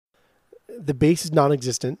the bass is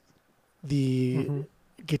non-existent. The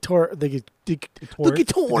guitars, the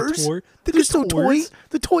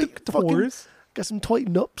got some toy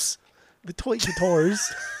nups. The toy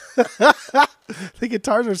guitars. The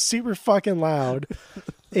guitars are super fucking loud,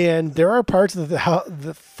 and there are parts of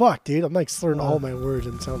the fuck, dude. I'm like slurring all my words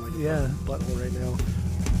and sound like a butthole right now.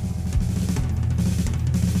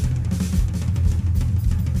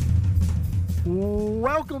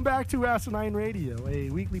 Welcome back to Asinine Radio,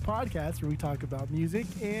 a weekly podcast where we talk about music,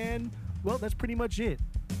 and well, that's pretty much it.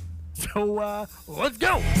 So let's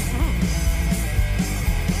go.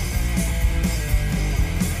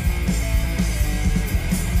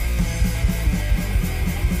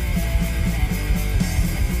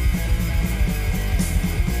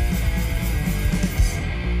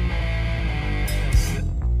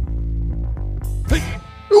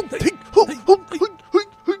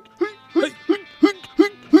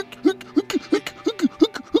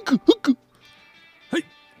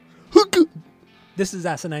 This is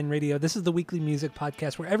Asinine Radio. This is the weekly music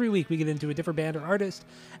podcast where every week we get into a different band or artist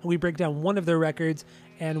and we break down one of their records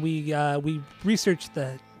and we research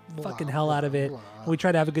the fucking hell out of it. And we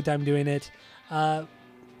try to have a good time doing it. My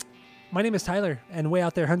name is Tyler, and way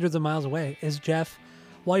out there, hundreds of miles away, is Jeff.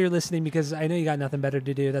 While you're listening, because I know you got nothing better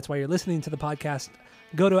to do, that's why you're listening to the podcast,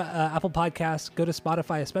 go to Apple Podcasts, go to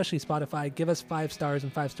Spotify, especially Spotify. Give us 5 stars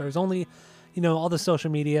and 5 stars only. You know, all the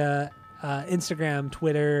social media, Instagram,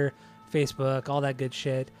 Twitter, Facebook, all that good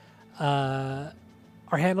shit. Our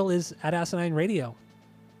handle is @Asinine Radio.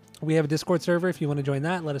 We have a Discord server. If you want to join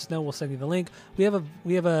that, let us know. We'll send you the link. We have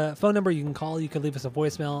a phone number you can call. You can leave us a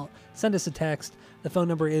voicemail. Send us a text. The phone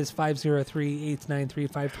number is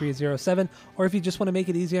 503-893-5307. Or if you just want to make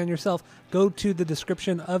it easy on yourself, go to the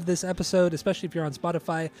description of this episode, especially if you're on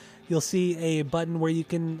Spotify. You'll see a button where you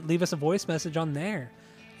can leave us a voice message on there.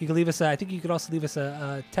 You can leave us I think you could also leave us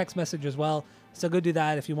a text message as well. So go do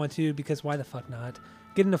that if you want to, because why the fuck not?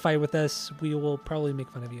 Get in a fight with us. We will probably make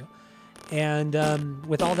fun of you. And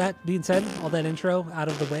with all that being said, all that intro out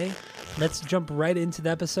of the way, let's jump right into the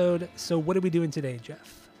episode. So what are we doing today,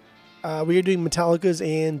 Jeff? We are doing Metallica's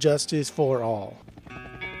And Justice for All.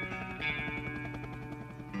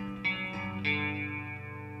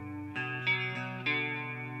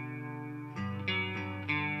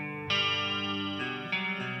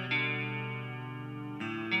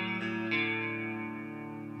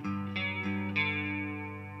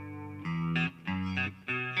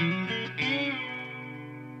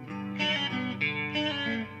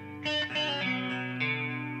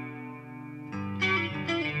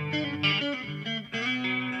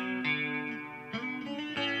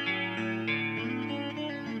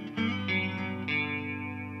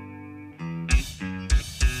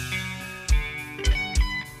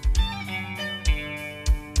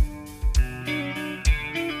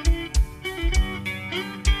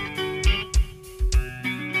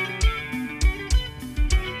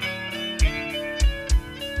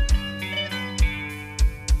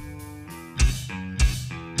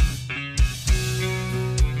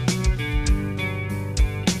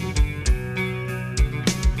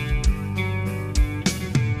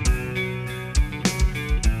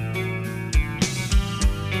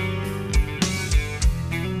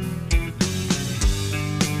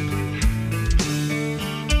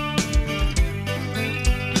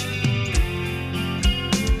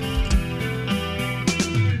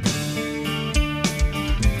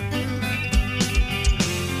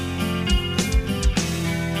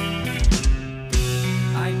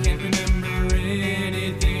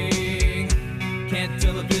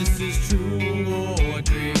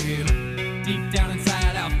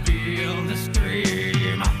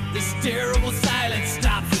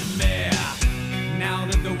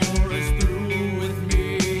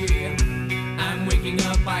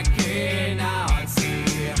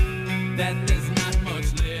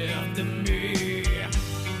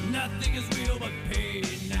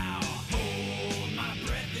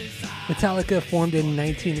 Metallica formed in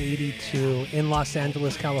 1982 in Los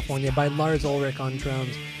Angeles, California by Lars Ulrich on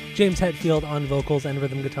drums, James Hetfield on vocals and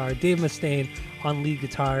rhythm guitar, Dave Mustaine on lead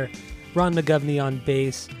guitar, Ron McGovney on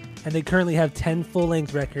bass, and they currently have 10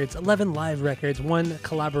 full-length records, 11 live records, 1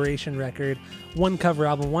 collaboration record, 1 cover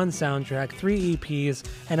album, 1 soundtrack, 3 EPs,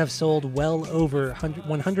 and have sold well over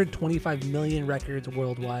 125 million records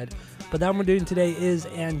worldwide. But the album we're doing today is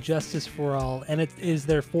And Justice for All, and it is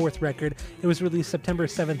their 4th record. It was released September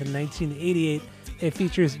 7th in 1988. It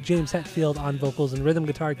features James Hetfield on vocals and rhythm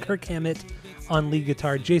guitar, Kirk Hammett on lead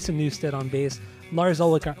guitar, Jason Newsted on bass, Lars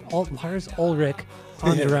Ulrich on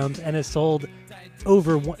drums, and has sold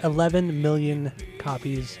over 11 million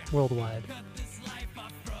copies worldwide.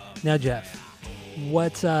 Now, Jeff,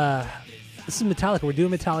 what This is Metallica. We're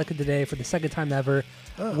doing Metallica today for the second time ever.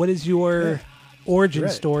 What is your origin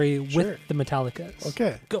story with the Metallicas?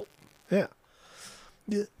 Okay. Go. Yeah.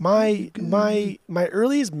 My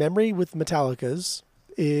earliest memory with Metallicas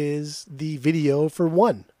is the video for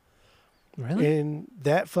One. Really? And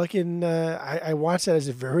that fucking, I watched that as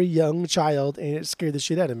a very young child, and it scared the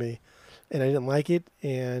shit out of me. And I didn't like it,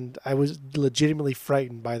 and I was legitimately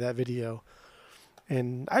frightened by that video.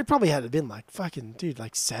 And I probably had been like, fucking, dude,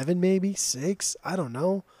 like 7, maybe 6, I don't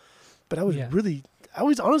know. But I was I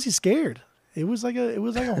was honestly scared. It was like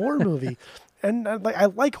a horror movie. And I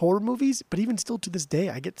like horror movies, but even still to this day,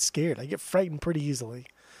 I get scared. I get frightened pretty easily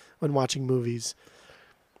when watching movies.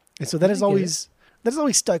 And so that has always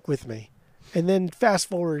stuck with me. And then fast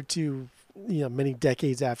forward to, many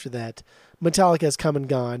decades after that, Metallica has come and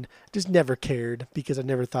gone. Just never cared because I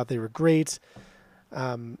never thought they were great.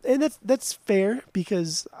 And that's fair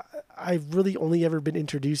because I've really only ever been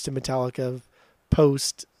introduced to Metallica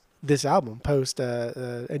post this album, post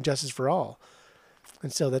And Justice for All.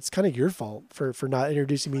 And so that's kind of your fault for not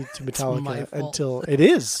introducing me to Metallica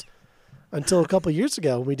until a couple of years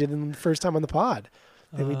ago when we did it the first time on the pod.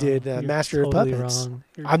 And we did Master of Puppets.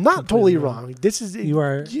 I'm not totally wrong. This is you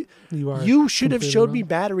are. You should have showed me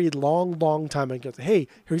Battery a long time ago. Hey,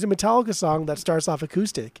 here's a Metallica song that starts off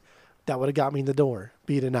acoustic. That would have got me in the door,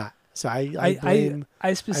 be it or not. So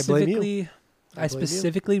I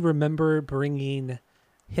specifically remember bringing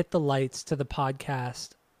Hit the Lights to the podcast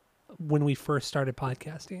when we first started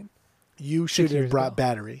podcasting. You should have brought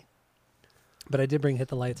Battery. But I did bring Hit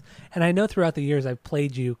the Lights. And I know throughout the years I've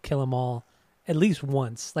played you Kill 'Em All at least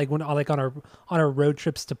once. Like on our road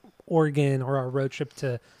trips to Oregon or our road trip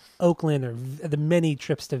to Oakland or the many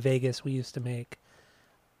trips to Vegas we used to make.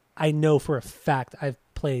 I know for a fact I've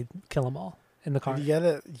played Kill 'Em All in the car.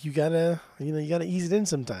 You gotta ease it in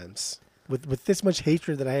sometimes. With this much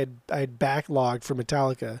hatred that I had backlogged for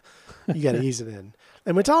Metallica, you gotta ease it in.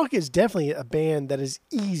 And Metallica is definitely a band that is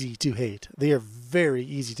easy to hate. They are very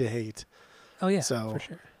easy to hate. Oh yeah, for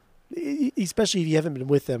sure. Especially if you haven't been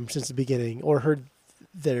with them since the beginning or heard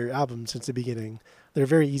their album since the beginning. They're a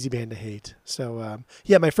very easy band to hate. So,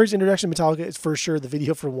 my first introduction to Metallica is for sure the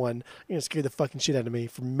video for One. It scared the fucking shit out of me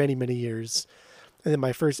for many, many years. And then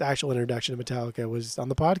my first actual introduction to Metallica was on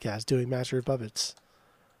the podcast doing Master of Puppets.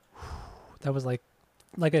 That was like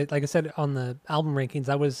I said on the album rankings,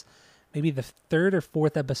 that was maybe the 3rd or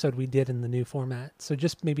 4th episode we did in the new format. So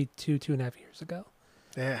just maybe 2.5 years ago.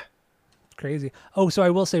 Yeah. Crazy. Oh, so I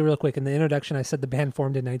will say real quick, in the introduction, I said the band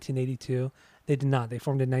formed in 1982. They did not. They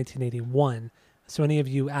formed in 1981. So any of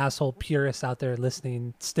you asshole purists out there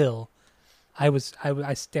listening still, I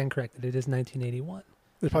stand corrected. It is 1981.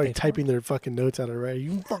 They're probably typing their fucking notes out already.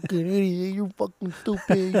 You fucking idiot. You fucking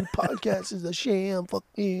stupid. Your podcast is a sham. Fuck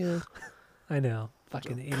yeah. I know.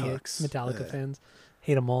 Fucking idiots. Metallica fans.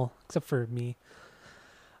 Hate them all, except for me.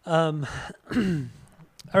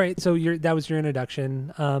 All right, so that was your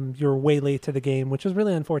introduction. You're way late to the game, which was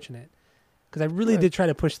really unfortunate because I really did try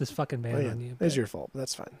to push this fucking band on you. It's your fault.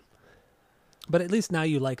 That's fine. But at least now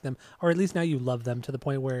you like them, or at least now you love them to the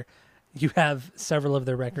point where you have several of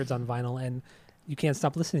their records on vinyl and you can't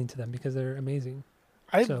stop listening to them because they're amazing.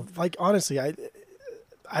 Honestly,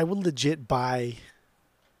 I would legit buy.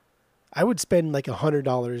 I would spend like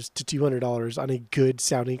 $100 to $200 on a good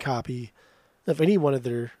sounding copy of any one of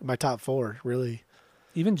my top 4, really.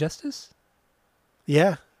 Even Justice?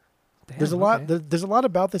 Yeah. Damn, there's a lot. There's a lot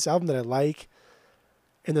about this album that I like,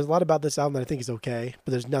 and there's a lot about this album that I think is okay,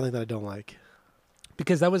 but there's nothing that I don't like.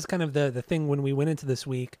 Because that was kind of the thing when we went into this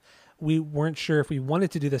week. We weren't sure if we wanted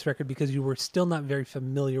to do this record because you were still not very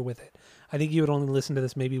familiar with it. I think you had only listened to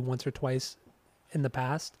this maybe once or twice in the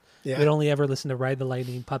past. Yeah. We'd only ever listened to Ride the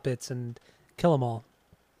Lightning, Puppets, and Kill 'Em All.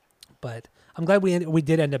 But I'm glad we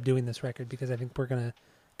did end up doing this record because I think we're going to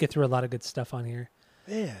get through a lot of good stuff on here.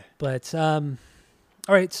 Yeah. But, all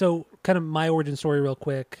right, so kind of my origin story real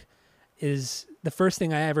quick is the first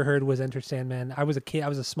thing I ever heard was Enter Sandman. I was a kid. I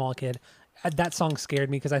was a small kid. That song scared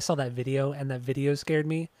me because I saw that video, and that video scared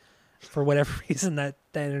me. For whatever reason, that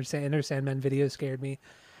Enter Sandman video scared me.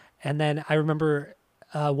 And then I remember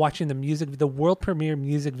watching the world premiere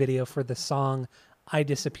music video for the song I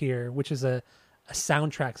Disappear, which is a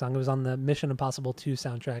soundtrack song. It was on the Mission Impossible 2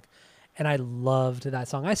 soundtrack. And I loved that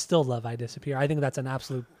song. I still love I Disappear. I think that's an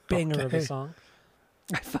absolute banger of a song.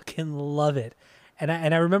 I fucking love it. And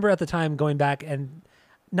I remember at the time going back and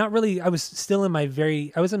not really, I was still in my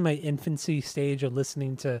infancy stage of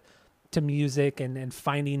listening to music and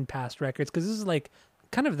finding past records. Cause this is like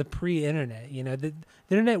kind of the pre-internet, the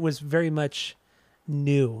internet was very much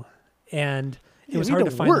new and it was hard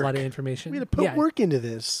to find a lot of information. We had to put work into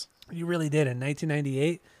this. You really did. In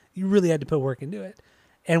 1998, You really had to put work into it.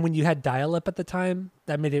 And when you had dial-up at the time,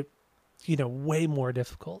 that made it, way more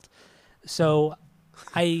difficult. So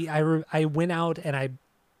I went out and I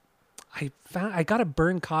got a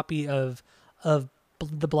burned copy of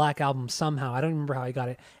the Black Album somehow. I don't remember how I got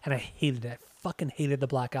it, and I hated it. I fucking hated the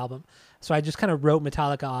Black Album. So I just kind of wrote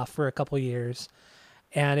Metallica off for a couple years,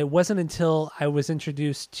 and it wasn't until I was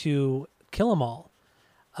introduced to Kill 'Em All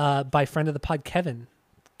by friend of the pod, Kevin,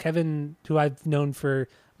 who I've known for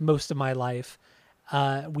most of my life.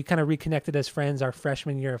 We kind of reconnected as friends our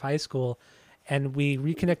freshman year of high school, and we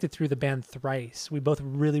reconnected through the band Thrice. We both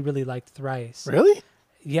really, really liked Thrice. Really?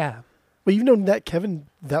 Yeah. Well, you've known that Kevin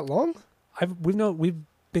that long? We've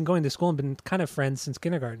been going to school and been kind of friends since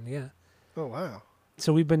kindergarten. Yeah. Oh, wow.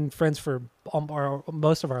 So we've been friends for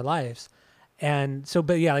most of our lives. And so,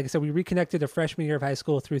 but yeah, like I said, we reconnected a freshman year of high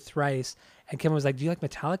school through Thrice. And Kevin was like, "Do you like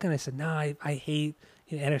Metallica?" And I said, "No, I hate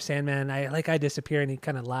Enter Sandman. I Disappear." And he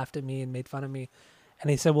kind of laughed at me and made fun of me. And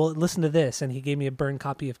he said, "Well, listen to this." And he gave me a burned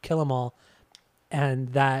copy of Kill 'Em All.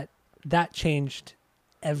 And that changed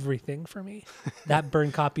everything for me. That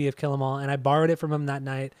burned copy of Kill 'Em All. And I borrowed it from him that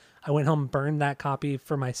night. I went home, burned that copy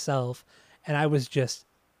for myself. And I was just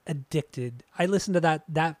addicted. I listened to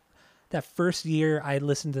that first year. I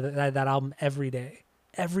listened to that album every day.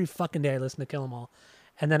 Every fucking day I listened to Kill 'Em All.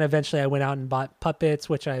 And then eventually I went out and bought Puppets,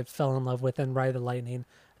 which I fell in love with, and Ride the Lightning,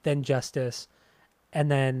 then Justice.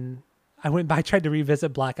 And then I tried to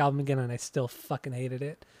revisit Black Album again, and I still fucking hated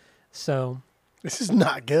it. So this is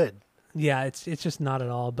not good. Yeah, it's just not at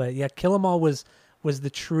all. But yeah, Kill 'Em All was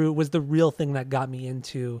the real thing that got me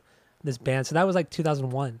into this band. So that was like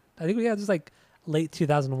 2001. I think it was like late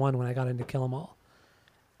 2001 when I got into Kill 'Em All.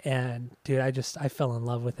 And dude, I fell in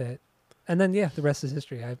love with it. And then yeah, the rest is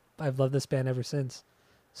history. I've loved this band ever since.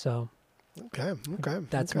 So okay.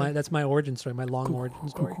 That's my origin story, my long origin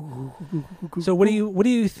story. So what do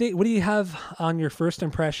you think? What do you have on your first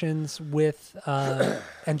impressions with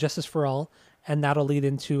and Justice for All? And that'll lead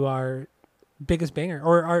into our biggest banger,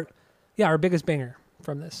 or our biggest banger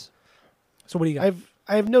from this. So what do you got?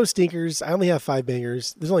 I have no stinkers. I only have 5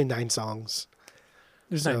 bangers. There's only 9 songs.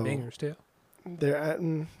 There's 9 bangers too. There,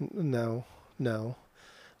 no.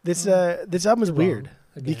 This album is weird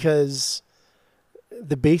because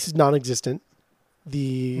the bass is non-existent.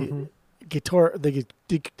 The guitars, the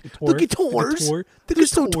toy.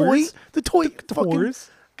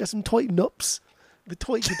 Got some toy nups. The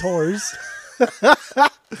toy guitars.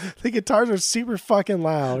 The guitars are super fucking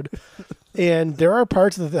loud, and there are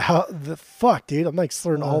parts of the fuck, dude. I'm like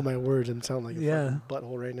slurring all my words and sound like a fucking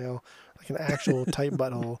butthole right now, like an actual tight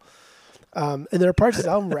butthole. And there are parts of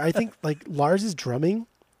the album where I think like Lars's drumming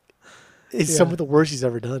is some of the worst he's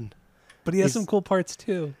ever done. But he has some cool parts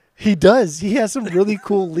too. He does. He has some really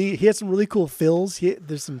cool he has some really cool fills.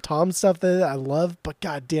 There's some Tom stuff that I love, but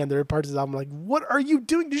goddamn, there are parts of the album like, what are you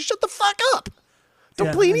doing? Just shut the fuck up.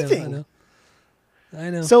 Don't play anything. I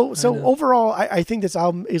know. So overall, I think this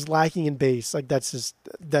album is lacking in bass. Like that's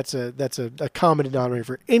a common denominator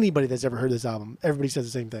for anybody that's ever heard this album. Everybody says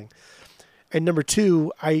the same thing. And number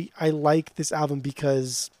 2, I like this album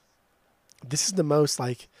because this is the most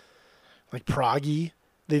like proggy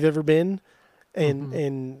they've ever been,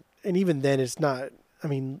 and even then it's not. I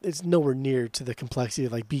mean, it's nowhere near to the complexity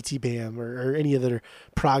of like BT Bam or any other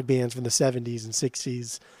prog bands from the 70s and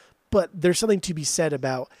 60s. But there's something to be said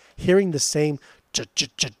about hearing the same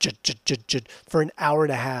for an hour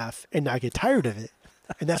and a half and not get tired of it.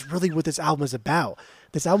 And that's really what this album is about.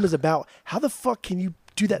 This album is about how the fuck can you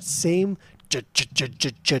do that same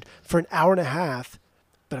for an hour and a half,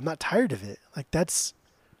 but I'm not tired of it. Like that's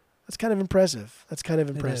kind of impressive. That's kind of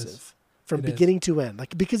impressive from beginning to end.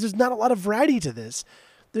 Like, because there's not a lot of variety to this.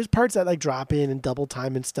 There's parts that like drop in and double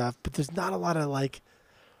time and stuff, but there's not a lot of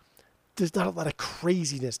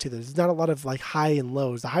craziness to this. There's not a lot of like high and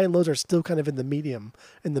lows. The high and lows are still kind of in the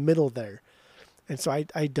middle there. And so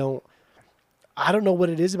I don't know what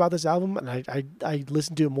it is about this album, and I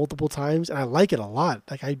listened to it multiple times, and I like it a lot.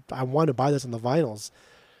 Like I want to buy this on the vinyls,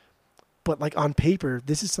 but like on paper,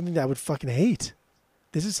 this is something that I would fucking hate.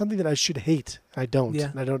 This is something that I should hate. I don't.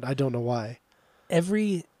 Yeah. And I don't know why.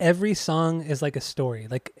 Every song is like a story.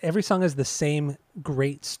 Like every song is the same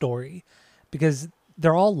great story, because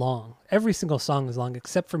they're all long. Every single song is long,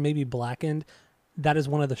 except for maybe Blackened. That is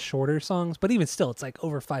one of the shorter songs, but even still, it's like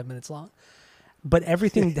over 5 minutes long. But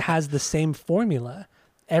everything has the same formula.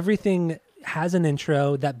 Everything has an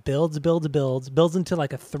intro that builds into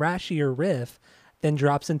like a thrashier riff, then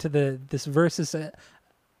drops into this versus a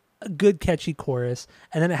good catchy chorus,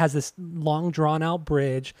 and then it has this long drawn out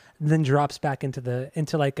bridge, and then drops back into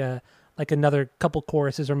like another couple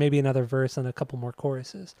choruses, or maybe another verse and a couple more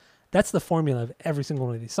choruses. That's the formula of every single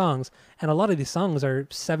one of these songs. And a lot of these songs are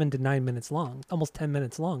 7 to 9 minutes long, almost 10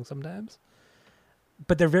 minutes long sometimes.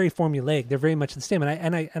 But they're very formulaic. They're very much the same.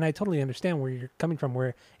 And I totally understand where you're coming from,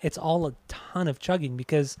 where it's all a ton of chugging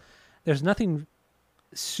because there's nothing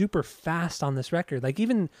super fast on this record. Like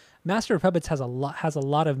even Master of Puppets has a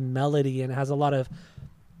lot of melody and has a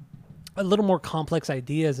little more complex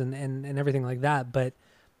ideas and everything like that. But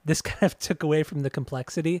this kind of took away from the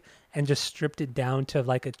complexity and just stripped it down to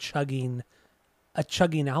like a chugging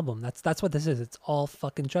album. That's what this is. It's all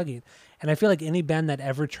fucking chugging. And I feel like any band that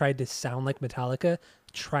ever tried to sound like Metallica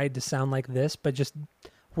tried to sound like this, but just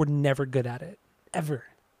were never good at it. Ever.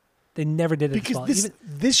 They never did it because well.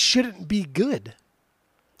 this shouldn't be good.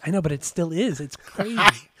 I know, but it still is. It's crazy.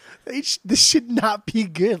 This should not be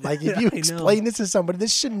good. Like if you explain this to somebody,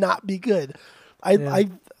 this should not be good. I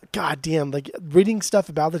goddamn, like reading stuff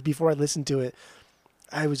about this before I listened to it,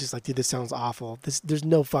 I was just like, dude, this sounds awful. There's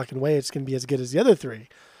no fucking way it's gonna be as good as the other three.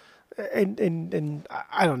 And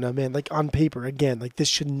I don't know, man. Like on paper, again, like this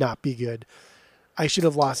should not be good. I should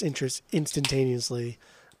have lost interest instantaneously.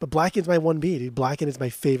 But Blackened's my 1B, dude. Blackened is my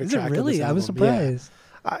favorite Is track. it really? On this I was album. surprised.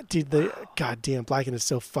 Yeah. Dude, goddamn, Blackened is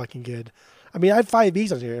so fucking good. I mean, I have 5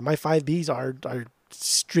 Bs on here, and my 5 Bs are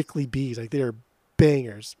strictly Bs. Like they're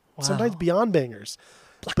bangers. Wow. Sometimes beyond bangers.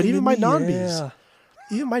 Blackened But even in my me, non-Bs. yeah.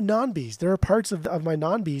 Even my non-Bs, there are parts of my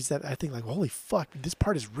non-Bs that I think like, holy fuck, this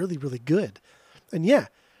part is really, really good. And yeah,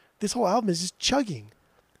 this whole album is just chugging.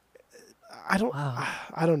 I don't know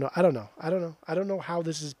how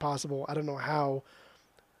this is possible. I don't know how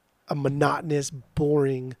a monotonous,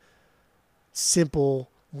 boring, simple,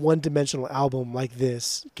 one-dimensional album like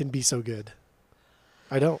this can be so good.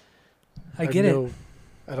 I don't. I get it.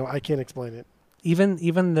 I can't explain it. Even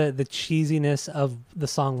the cheesiness of the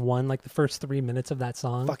song One, like the first 3 minutes of that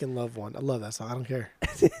song. Fucking love One. I love that song. I don't care.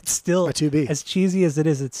 It's still My 2B. as cheesy as it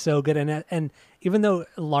is. It's so good. And even though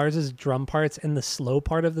Lars's drum parts in the slow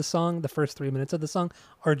part of the song, the first 3 minutes of the song,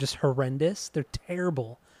 are just horrendous. They're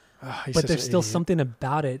terrible. But there's still something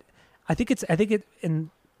about it. I think it. And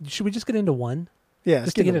should we just get into One? Yeah,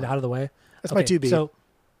 Just to get it out of the way. That's my 2B. So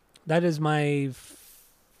that is my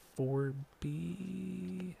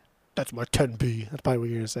 4B. That's my 10B. That's probably what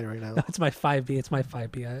you're going to say right now. No, it's my 5B. It's my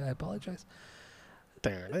 5B. I apologize.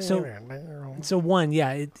 So One,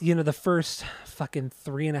 yeah, the first fucking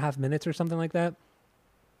 3.5 minutes or something like that.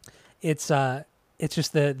 It's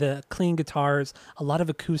just the clean guitars, a lot of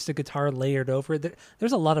acoustic guitar layered over it.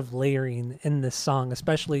 There's a lot of layering in this song,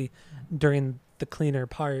 especially during the cleaner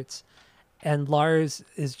parts. And Lars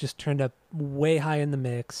is just turned up way high in the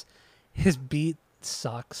mix. His beat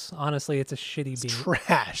sucks. Honestly, it's a shitty beat.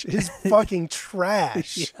 Trash. It's fucking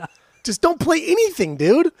trash. Yeah. Just don't play anything,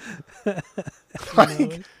 dude.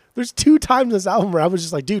 Like, there's 2 times in this album where I was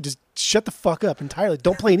just like, dude, just shut the fuck up entirely.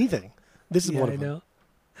 Don't play anything. This is one of them. I know.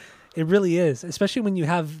 It really is, especially when you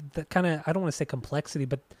have the kind of, I don't want to say complexity,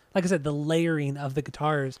 but like I said, the layering of the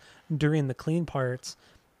guitars during the clean parts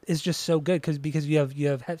is just so good because you have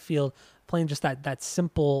Hetfield playing just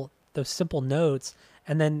those simple notes,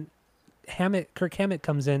 and then Kirk Hammett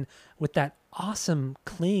comes in with that awesome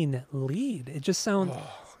clean lead. It just sounds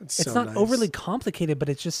it's so not nice. overly complicated, but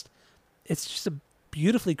it's just a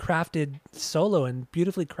beautifully crafted solo and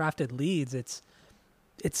beautifully crafted leads. It's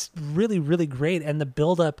really, really great. And the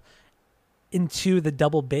build up into the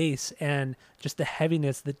double bass and just the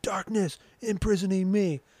heaviness, the darkness imprisoning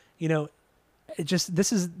me,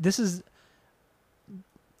 this is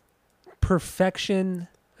perfection.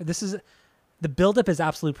 The buildup is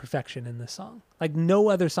absolute perfection in this song. Like no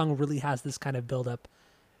other song really has this kind of buildup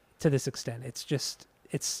to this extent. It's just,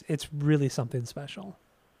 it's really something special.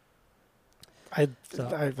 I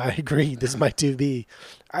agree. This is my 2B.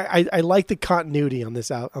 I like the continuity on this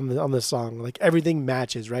on this song. Like everything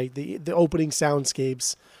matches, right? The opening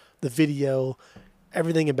soundscapes, the video,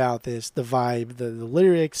 everything about this, the vibe, the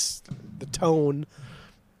lyrics, the tone.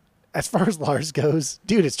 As far as Lars goes,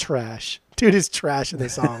 dude is trash. Dude is trash in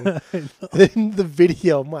this song. Then the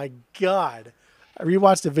video, my God. I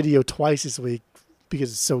rewatched the video twice this week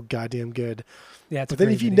because it's so goddamn good. Yeah, but then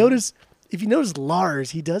if you notice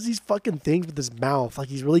Lars, he does these fucking things with his mouth, like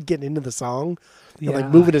he's really getting into the song, and like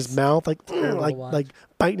moving his mouth, like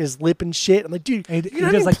biting his lip and shit. I'm like, dude, he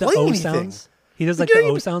does like the O sounds. He does like the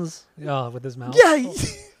O sounds with his mouth. Yeah, you're not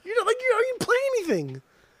even playing anything.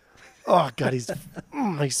 Oh God, he's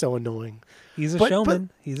so annoying. He's a showman.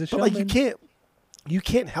 He's a showman. But like you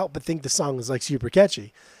can't help but think the song is like super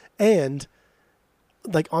catchy, and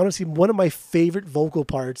like honestly, one of my favorite vocal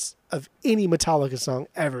parts of any Metallica song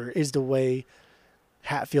ever is the way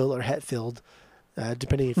Hetfield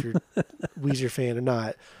depending if you're Weezer fan or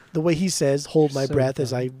not. The way he says, "Hold my So breath as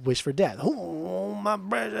dumb. I wish for death." Oh, my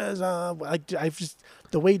breath as I just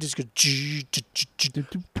the way he just goes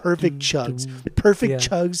perfect chugs, perfect Yeah.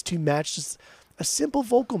 chugs to match just a simple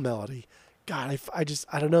vocal melody. God,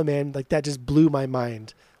 I don't know, man. Like that just blew my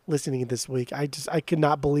mind listening this week. I could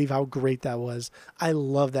not believe how great that was. I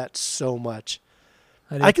love that so much.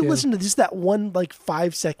 do I can too. listen to just that one like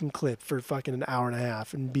 5-second clip for fucking an hour and a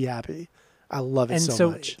half and be happy. I love it And so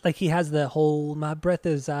much. like he has the whole "my breath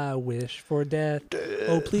as I wish for death."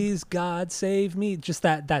 Oh please God save me! Just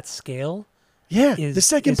that scale. Yeah, is- the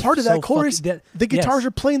second is part of so that chorus, fucking- the guitars yes.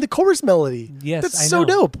 are playing the chorus melody. Yes, That's I so know.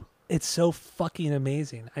 dope. It's so fucking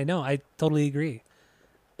amazing. I know. I totally agree.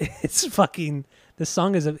 It's fucking. The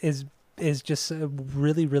song is just a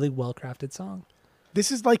really really well crafted song.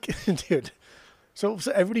 This is like, dude. So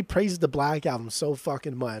everybody praises the Black Album so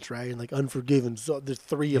fucking much, right? And like Unforgiven. So there's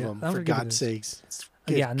 3 of Yeah, them for Unforgiven God's is- sakes. It's-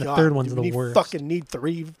 Yeah, good and the God, third one's do the we need worst. Fucking need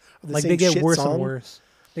 3 of the Like same they get shit worse song? and worse.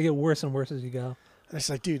 They get worse and worse as you go. And it's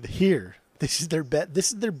like, dude, here, this is their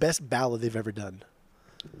best ballad they've ever done.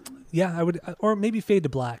 Yeah, I would, or maybe Fade to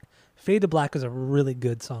Black. Fade to Black is a really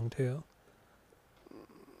good song too.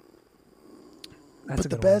 That's But a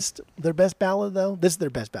the good one. best, their best ballad though, this is their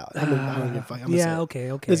best ballad. I don't give a fuck. I'm gonna say Yeah. it. Okay.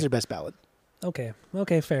 This is their best ballad. Okay,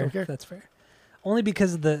 fair. Don't care. That's fair. Only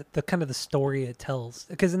because of the kind of the story it tells.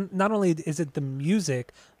 Because not only is it the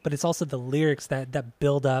music, but it's also the lyrics that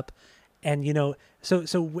build up, and so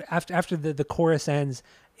after the chorus ends,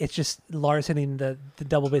 it's just Lars hitting the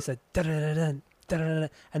double bass that da-da-da-da, da-da-da-da,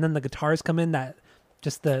 and then the guitars come in, that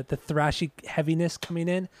just the thrashy heaviness coming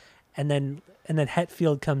in, and then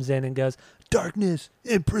Hetfield comes in and goes, "Darkness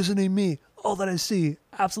imprisoning me, all that I see,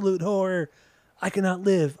 absolute horror. I cannot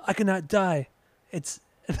live, I cannot die." It's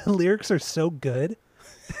the lyrics are so good.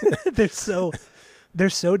 they're so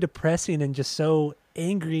depressing and just so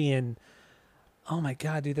angry, and oh my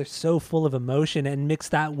god, dude, they're so full of emotion, and mix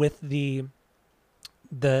that with the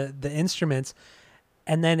instruments,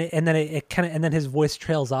 and then it kind of, and then his voice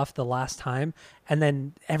trails off the last time, and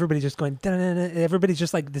then everybody's just going "Da-da-da-da," everybody's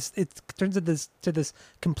just like this. It turns to this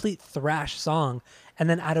complete thrash song, and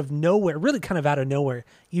then out of nowhere, really kind of out of nowhere,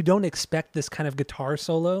 you don't expect this kind of guitar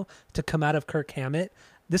solo to come out of Kirk Hammett.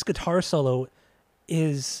 This guitar solo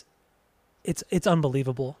it's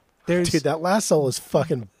unbelievable. Dude, that last solo is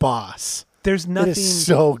fucking boss. There's It nothing is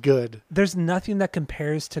so good. there's nothing that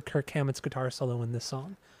compares to Kirk Hammett's guitar solo in this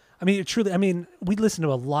song. I mean, truly, I mean, we listen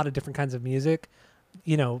to a lot of different kinds of music,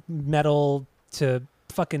 metal to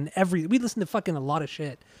fucking we listen to fucking a lot of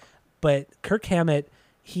shit. But Kirk Hammett,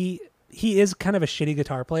 he is kind of a shitty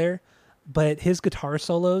guitar player, but his guitar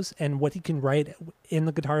solos and what he can write in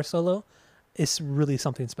the guitar solo is really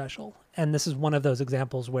something special. And this is one of those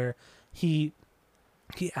examples where he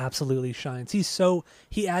absolutely shines.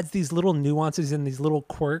 He adds these little nuances and these little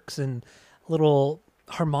quirks and little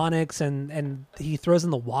harmonics, and he throws in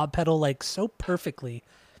the wah pedal like so perfectly.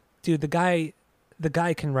 Dude, the guy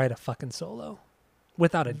can write a fucking solo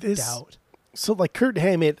without a doubt. So like Kurt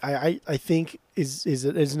Hammett, I think is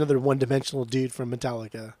another one-dimensional dude from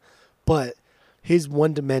Metallica, but his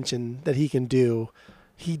one dimension that he can do,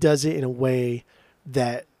 he does it in a way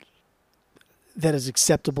that is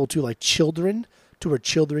acceptable to like children, to where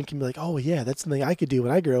children can be like, oh yeah, that's something I could do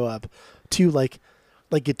when I grow up. To like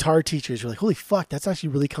guitar teachers are like, holy fuck, that's actually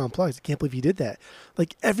really complex. I can't believe you did that.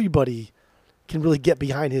 Like everybody can really get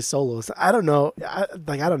behind his solos. I don't know. I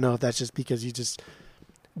don't know if that's just because you just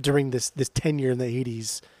during this tenure in the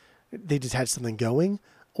 80s, they just had something going,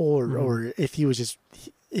 or if he was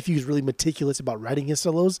really meticulous about writing his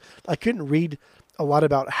solos. I couldn't read a lot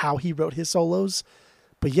about how he wrote his solos,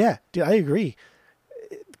 but yeah, dude, I agree.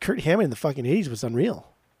 Kurt Hammett in the fucking 80s was unreal.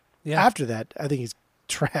 Yeah. After that, I think he's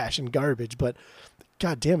trash and garbage, but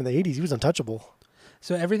god damn, in the 80s, he was untouchable.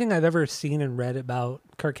 So everything I've ever seen and read about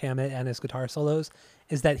Kirk Hammett and his guitar solos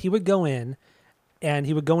is that he would go in and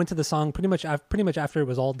he would go into the song pretty much after it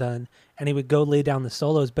was all done, and he would go lay down the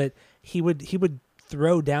solos, but he would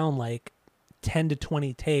throw down like 10 to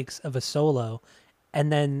 20 takes of a solo,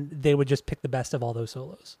 and then they would just pick the best of all those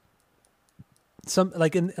solos. Some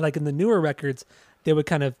like in the newer records, they would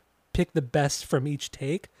kind of pick the best from each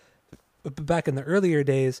take. But back in the earlier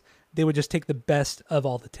days, they would just take the best of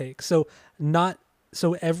all the takes. So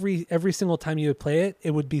every single time you would play it,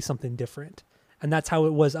 it would be something different. And that's how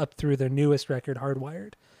it was up through their newest record,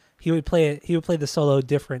 Hardwired. He would play the solo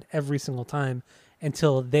different every single time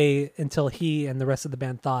until he and the rest of the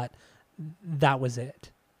band thought that was it.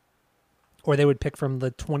 Or they would pick from the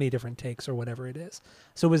 20 different takes or whatever it is.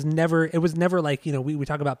 So it was never like, we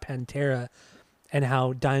talk about Pantera, and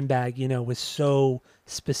how Dimebag, you know, was so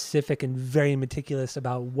specific and very meticulous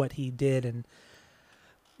about what he did, and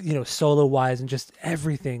you know, solo wise and just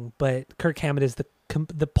everything. But Kirk Hammett is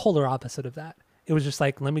the polar opposite of that. It was just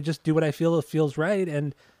like, let me just do what I feel feels right,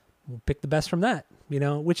 and we'll pick the best from that, you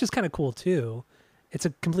know, which is kind of cool too. It's a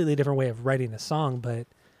completely different way of writing a song, but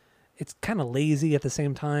it's kind of lazy at the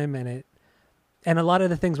same time, and a lot of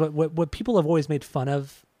the things what people have always made fun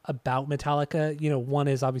of about Metallica, you know, one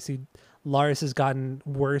is obviously Lars has gotten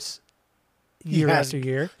worse year after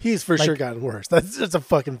year. He's for sure gotten worse. That's just a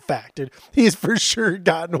fucking fact, dude. He's for sure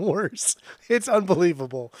gotten worse. It's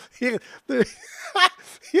unbelievable. He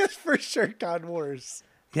has for sure gotten worse.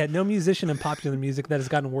 Yeah, no musician in popular music that has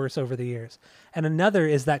gotten worse over the years. And another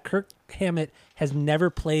is that Kirk Hammett has never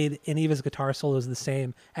played any of his guitar solos the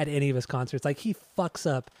same at any of his concerts. Like, he fucks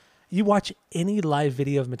up. You watch any live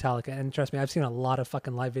video of Metallica, and trust me, I've seen a lot of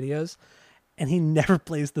fucking live videos, and he never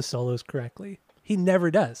plays the solos correctly. He never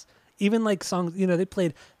does. Even like songs, you know, they've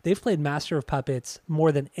played Master of Puppets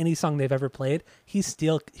more than any song they've ever played. He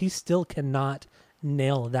still cannot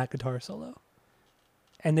nail that guitar solo.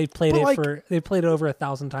 And they've played they've played it over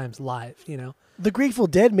 1,000 times live, you know. The Grateful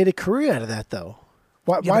Dead made a career out of that, though.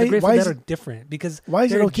 The Grateful Dead are different because why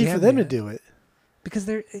is it okay for them to do it? Because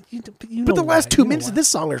they're but the last 2 minutes of this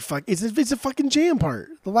song are it's a fucking jam part.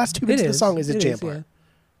 The last 2 minutes of the song is a jam part, yeah.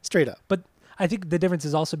 Straight up. But I think the difference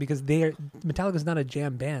is also because Metallica's not a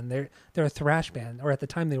jam band. They're a thrash band, or at the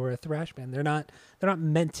time they were a thrash band. They're not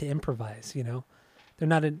meant to improvise, you know. They're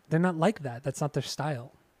not like that. That's not their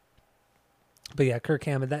style. But yeah, Kirk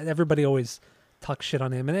Hammett, everybody always talks shit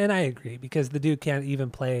on him, and I agree, because the dude can't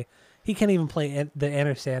even play the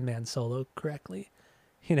Enter Sandman solo correctly.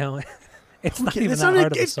 You know, it's not even that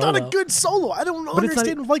hard of a solo. It's not a good solo. I don't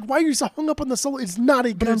understand why are you so hung up on the solo? It's not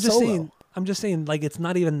a good solo. I'm just saying, like, it's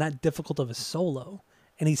not even that difficult of a solo,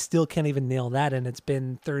 and he still can't even nail that, and it's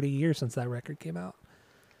been 30 years since that record came out.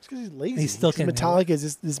 It's because he's lazy. He still can't. Metallica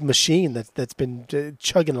is this machine that's been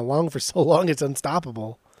chugging along for so long, it's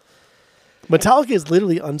unstoppable. Metallica is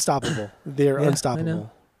literally unstoppable. They're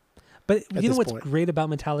unstoppable. But you know what's great about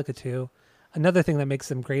Metallica too? Another thing that makes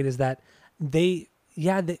them great is that they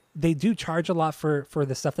do charge a lot for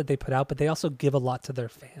the stuff that they put out, but they also give a lot to their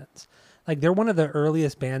fans. Like, they're one of the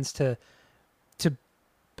earliest bands to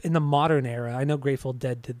in the modern era. I know Grateful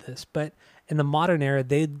Dead did this, but in the modern era,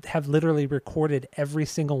 they have literally recorded every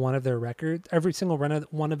single one of their records, every single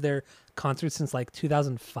one of their concerts since like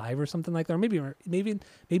 2005 or something like that, or maybe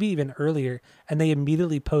even earlier, and they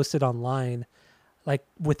immediately posted online like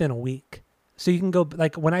within a week. So you can go,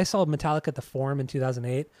 like, when I saw Metallica at the Forum in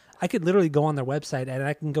 2008, I could literally go on their website and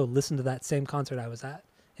I can go listen to that same concert I was at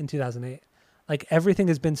in 2008. Like, everything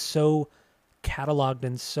has been so cataloged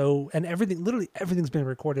and everything's been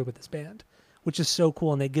recorded with this band, which is so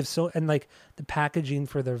cool. And they give like the packaging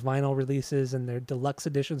for their vinyl releases and their deluxe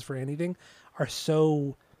editions for anything are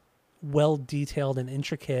so well detailed and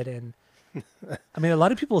intricate. And I mean, a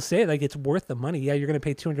lot of people say like it's worth the money. Yeah, you're going to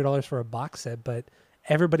pay $200 for a box set, but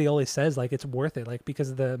everybody always says like it's worth it, like,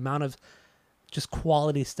 because of the amount of just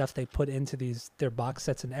quality stuff they put into their box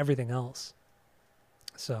sets and everything else.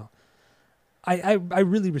 So I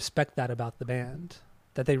really respect that about the band,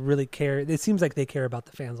 that they really care. It seems like they care about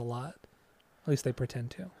the fans a lot. At least they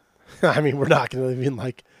pretend to. I mean, we're not going to even,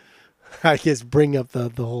 like, I guess, bring up the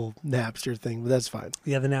whole Napster thing, but that's fine.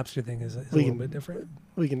 Yeah, the Napster thing is a little bit different.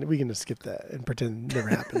 We can just skip that and pretend it never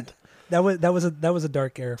happened. That was a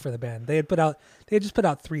dark era for the band. They had just put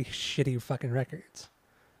out 3 shitty fucking records.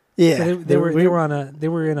 Yeah, so they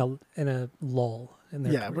were in a lull in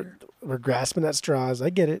their career. We're grasping at straws. I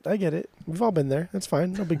get it. We've all been there. That's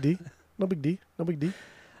fine. No big deal.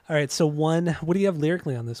 All right, so what do you have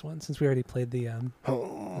lyrically on this one, since we already played the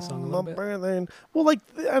song a little bit? Well, like,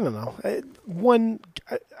 I don't know. One,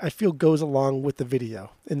 I feel goes along with the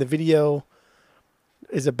video. And the video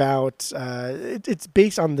is about, it's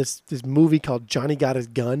based on this movie called Johnny Got His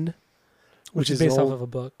Gun. Which is based off of a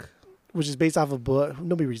book. Which is based off of a book.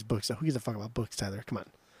 Nobody reads books, though. Who gives a fuck about books, Tyler? Come on.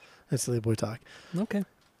 That's silly boy talk. Okay.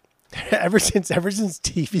 Ever since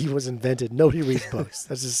TV was invented, nobody reads books.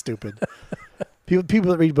 That's just stupid.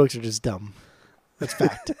 People that read books are just dumb. That's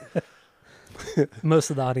fact. Most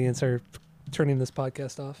of the audience are turning this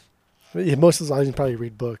podcast off. Yeah, most of the audience probably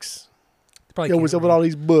read books. Probably what's up with all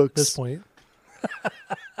these books? At this point.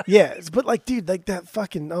 Yeah, but like, dude, like that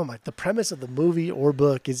fucking, the premise of the movie or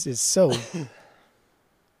book is so,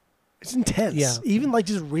 it's intense. Yeah. Even like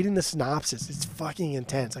just reading the synopsis, it's fucking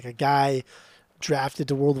intense. Like, a guy drafted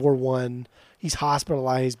to World War I. He's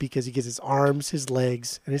hospitalized because he gets his arms, his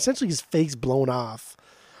legs, and essentially his face blown off.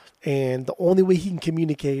 And the only way he can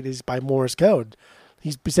communicate is by Morse code.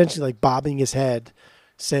 he's essentially like bobbing his head,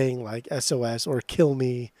 saying like SOS or kill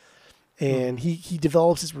me. And he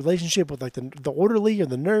develops this relationship with like the orderly or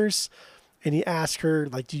the nurse, and he asks her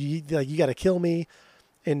like, you got to kill me,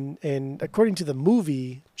 and according to the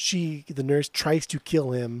movie, the nurse tries to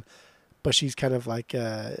kill him, but she's kind of like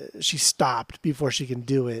she's stopped before she can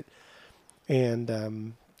do it,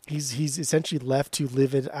 and he's essentially left to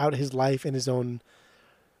live out his life in his own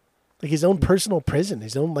personal prison.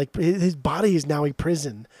 His own like his body is now a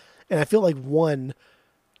prison, and I feel like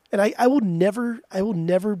And I will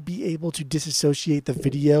never be able to disassociate the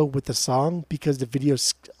video with the song, because the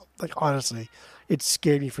video's like, honestly, it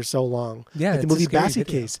scared me for so long. Yeah, like the movie Basket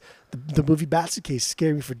Case. The movie Basket Case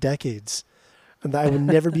scared me for decades, and I will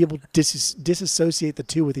never be able to disassociate the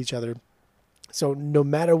two with each other. So no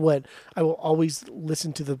matter what, I will always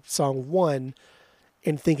listen to the song one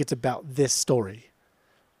and think it's about this story.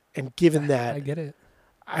 And given that, I get it.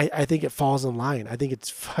 I think it falls in line. I think it's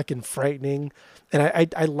fucking frightening. And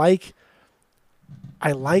I like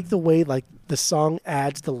the way like the song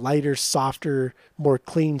adds the lighter, softer, more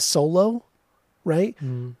clean solo, right?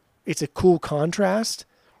 It's a cool contrast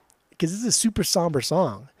because this is a super somber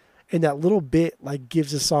song. And that little bit like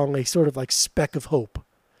gives the song a sort of like speck of hope,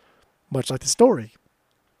 much like the story.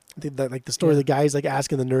 I think that like the story, the guy's like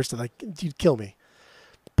asking the nurse to like, dude, kill me.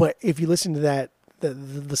 But if you listen to that,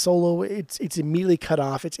 the solo, it's immediately cut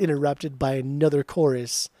off. It's interrupted by another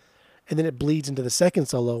chorus, and then it bleeds into the second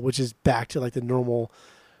solo, which is back to like the normal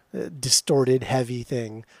distorted, heavy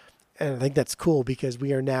thing. And I think that's cool because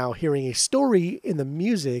we are now hearing a story in the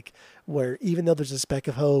music where even though there's a speck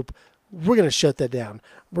of hope, we're gonna shut that down.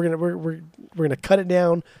 We're gonna cut it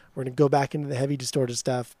down. We're gonna go back into the heavy, distorted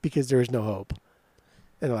stuff because there is no hope.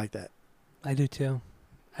 And I like that. I do too.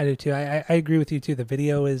 I agree with you too. The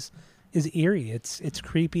video is eerie. It's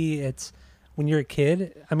creepy. It's when you're a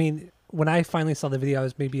kid. I mean, when I finally saw the video, I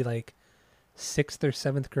was maybe like 6th or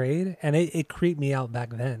 7th grade, and it creeped me out back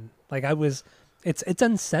then. Like it's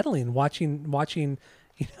unsettling watching,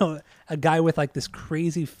 you know, a guy with like this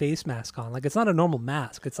crazy face mask on. Like it's not a normal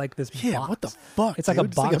mask. It's like this box. What the fuck? It's like a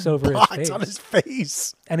box over his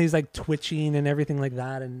face. And he's like twitching and everything like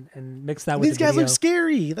that, and mix that with these guys look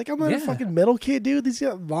scary. Like I'm not a fucking metal kid, dude. These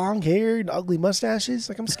got long hair and ugly mustaches.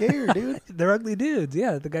 Like I'm scared, dude. They're ugly dudes.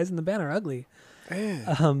 Yeah, the guys in the band are ugly.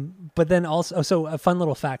 Man. But then also, so a fun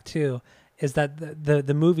little fact too is that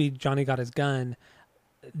the movie Johnny Got His Gun,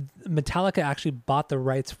 Metallica actually bought the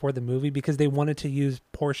rights for the movie because they wanted to use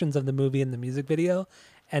portions of the movie in the music video,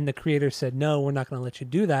 and the creator said, no, we're not going to let you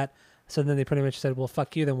do that. So then they pretty much said, well,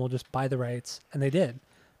 fuck you, then we'll just buy the rights. And they did.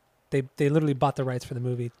 They literally bought the rights for the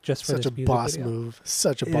movie just for this music video. Such a boss move.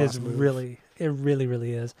 Such a boss move. It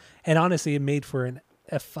really is. And honestly, it made for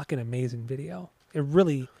a fucking amazing video.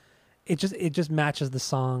 It just matches the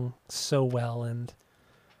song so well, and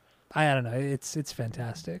I don't know, it's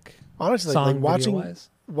fantastic. Honestly, like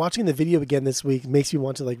watching the video again this week makes me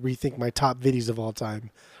want to like rethink my top videos of all time,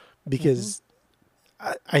 because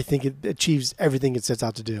I think it achieves everything it sets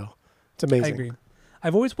out to do. It's amazing. I agree.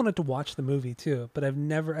 I've always wanted to watch the movie too, but I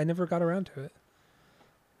never got around to it.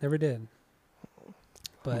 Never did.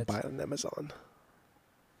 But I'll buy it on Amazon.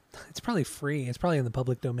 It's probably free. It's probably in the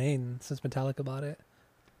public domain since Metallica bought it.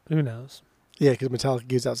 But who knows? Yeah, because Metallica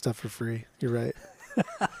gives out stuff for free. You're right.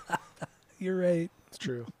 You're right. It's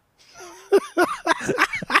true.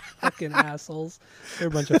 Fucking assholes. They're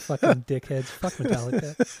a bunch of fucking dickheads. Fuck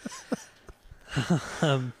Metallica.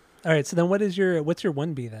 All right, so then what's your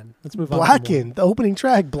 1B then? Let's move on. Blackened. The opening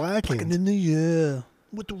track, Blackened. Blackened in the air.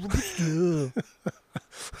 With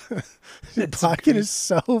the Blackened is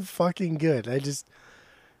so fucking good.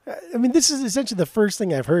 I mean, this is essentially the first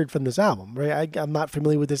thing I've heard from this album, right? I'm not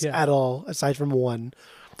familiar with this at all, aside from one.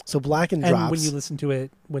 So Blackened drops. And when you listen to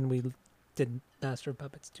it, when we did Master of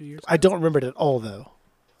Puppets 2 years ago. I don't remember it at all, though.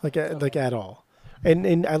 Like at all.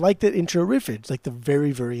 And I like that intro riffage, like the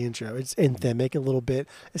very, very intro. It's anthemic a little bit.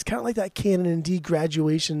 It's kind of like that Canon and D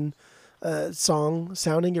graduation song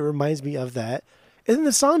sounding. It reminds me of that. And then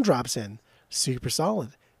the song drops in. Super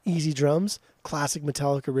solid. Easy drums. Classic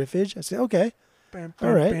Metallica riffage. I say, okay.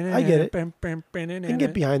 All right. I get it. I can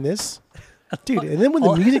get behind this. Dude, and then when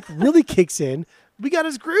the music really kicks in, we got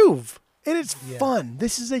his groove. And it's fun.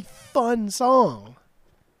 This is a fun song.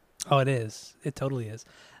 Oh, it is. It totally is.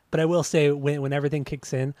 But I will say, when everything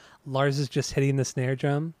kicks in, Lars is just hitting the snare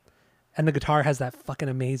drum, and the guitar has that fucking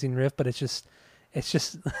amazing riff. But it's just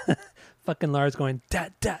fucking Lars going da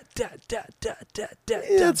da da da da da da.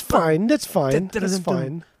 That's fine. That's fine. That's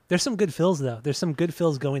fine. There's some good fills though. There's some good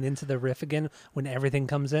fills going into the riff again when everything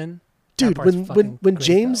comes in. Dude, when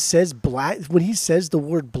James says when he says the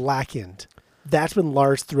word blackened, that's when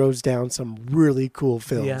Lars throws down some really cool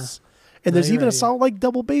fills. Yeah. And No, there's you're even a right, song like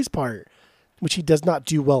double bass part, which he does not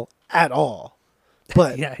do well at all.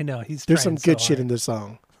 But Yeah, I know. He's there's trying some good so shit hard. in this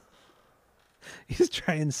song. He's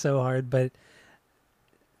trying so hard, but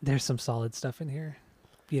there's some solid stuff in here.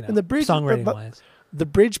 You know, And the bridge- songwriting but- wise. The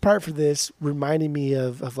bridge part for this reminded me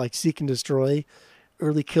of like Seek and Destroy,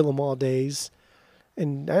 early Kill 'Em All days.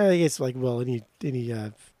 And I think it's like, well, any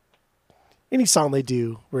song they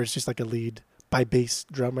do where it's just like a lead by bass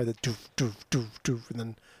drummer, that doof, doof, doof, doof, and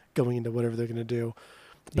then going into whatever they're going to do.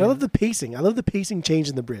 But I Yeah. love the pacing. I love the pacing change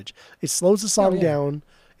in the bridge. It slows the song yeah. down.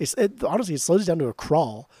 Honestly, it slows it down to a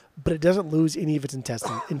crawl, but it doesn't lose any of its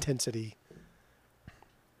intensity.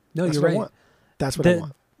 No, That's you're what I right. want. That's what I The-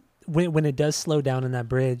 want. When it does slow down in that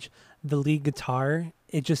bridge, the lead guitar,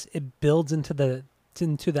 it builds into the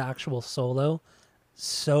actual solo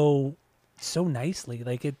so nicely.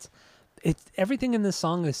 Like it's everything in this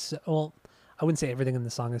song is, well, I wouldn't say everything in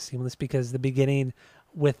the song is seamless, because the beginning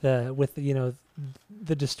with the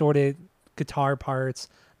the distorted guitar parts,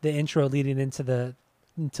 the intro leading into the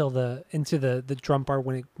drum part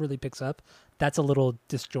when it really picks up, that's a little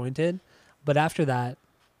disjointed. But after that,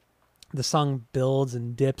 the song builds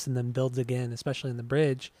and dips and then builds again, especially in the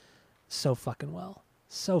bridge, so fucking well.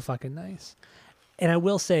 So fucking nice. And I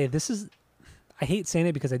will say, I hate saying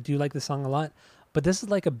it because I do like the song a lot, but this is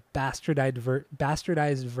like a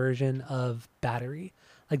bastardized version of Battery.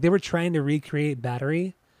 Like they were trying to recreate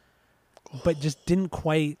Battery, but just didn't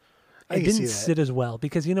quite, I it can see didn't that. sit as well,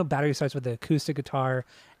 because Battery starts with the acoustic guitar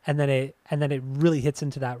and then it really hits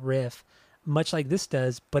into that riff, much like this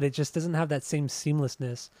does, but it just doesn't have that same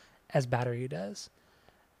seamlessness as Battery does.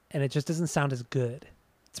 And it just doesn't sound as good.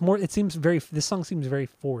 This song seems very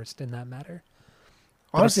forced in that matter.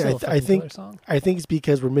 But it's Honestly, still a I fucking think killer song. I think it's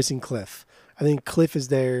because we're missing Cliff. I think Cliff is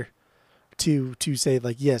there to say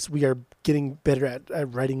like, yes, we are getting better at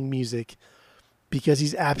writing music, because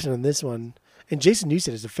he's absent on this one. And Jason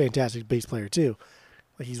Newsted is a fantastic bass player too.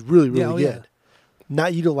 Like he's really really good.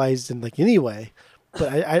 Not utilized in like any way,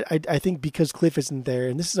 but I think because Cliff isn't there,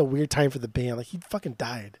 and this is a weird time for the band. Like he fucking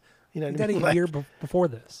died. You know He what died I mean? a Like, year before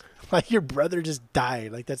this. like your brother just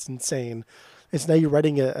died. Like that's insane. It's now you're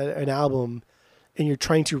writing an album, and you're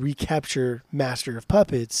trying to recapture Master of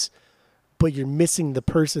Puppets, but you're missing the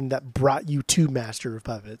person that brought you to Master of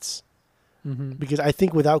Puppets. Mm-hmm. Because I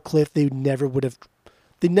think without Cliff, they never would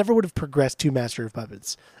have progressed to Master of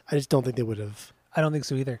Puppets. I just don't think they would have. I don't think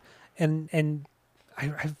so either. And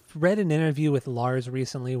I've read an interview with Lars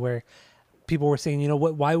recently where people were saying,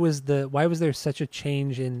 why was there such a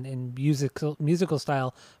change in musical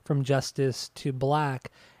style from Justice to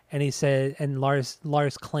Black? And he said, and Lars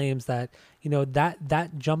claims that that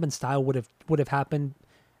jump in style would have happened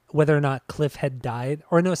whether or not Cliff had died.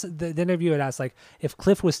 Or no, the interview had asked, like, if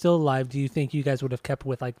Cliff was still alive, do you think you guys would have kept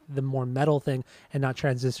with like the more metal thing and not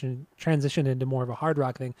transition into more of a hard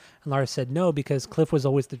rock thing? And Lars said no, because Cliff was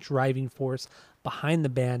always the driving force behind the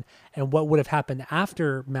band, and what would have happened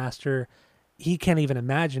after Master, he can't even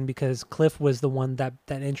imagine, because Cliff was the one that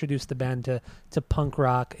introduced the band to punk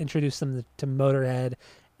rock, introduced them to Motorhead,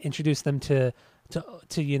 introduced them to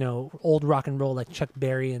old rock and roll like Chuck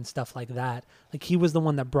Berry and stuff like that. Like he was the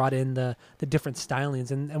one that brought in the different stylings,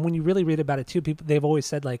 and when you really read about it too, they've always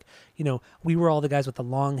said like, we were all the guys with the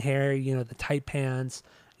long hair, the tight pants,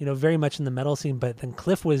 very much in the metal scene. But then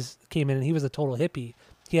Cliff came in and he was a total hippie.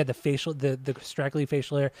 He had the straggly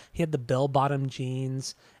facial hair. He had the bell bottom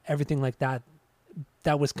jeans, everything like that.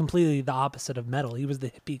 That was completely the opposite of metal. He was the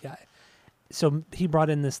hippie guy. So he brought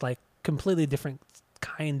in this like completely different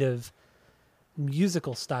kind of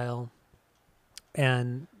musical style,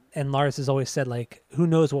 and Lars has always said like, who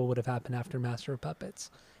knows what would have happened after Master of Puppets?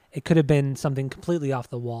 It could have been something completely off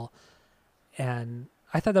the wall, and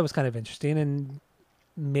I thought that was kind of interesting. And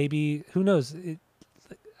maybe, who knows?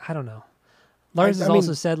 I don't know. Lars has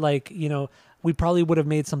also said like, we probably would have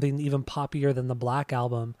made something even poppier than the Black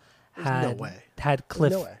album No way. had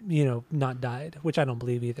Cliff No way. not died, which I don't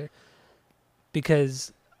believe either.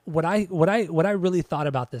 Because what I really thought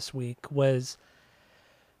about this week was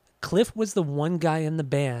Cliff was the one guy in the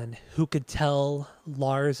band who could tell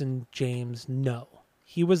Lars and James no.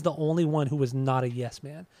 He was the only one who was not a yes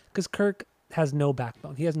man, because Kirk has no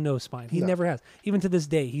backbone. He has no spine. He never has. Even to this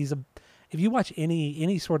day, if you watch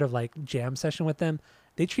any sort of like jam session with them,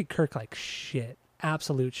 they treat Kirk like shit,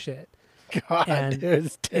 absolute shit. God, And dude,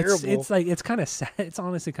 it's terrible. It's like, it's kind of sad. It's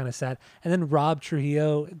honestly kind of sad. And then Rob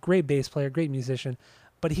Trujillo, great bass player, great musician,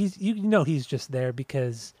 but he's just there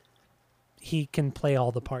because he can play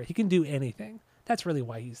all the part. He can do anything. That's really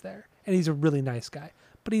why he's there. And he's a really nice guy,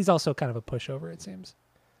 but he's also kind of a pushover, it seems.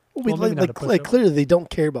 Well, maybe not a pushover. clearly they don't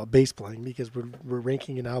care about bass playing because we're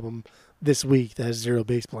ranking an album this week that has 0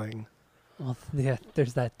 bass playing. Well, yeah,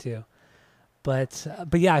 there's that too. But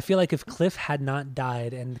yeah, I feel like if Cliff had not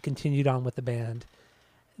died and continued on with the band,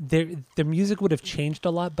 their music would have changed a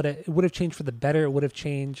lot, but it would have changed for the better. It would have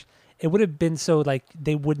changed. It would have been so like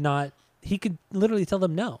they would not. He could literally tell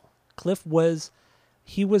them no. Cliff was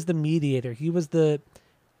the mediator. He was the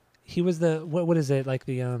what is it like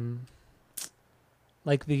the oh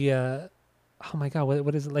my god,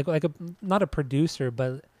 what is it like a not a producer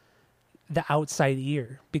but the outside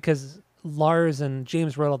ear, because Lars and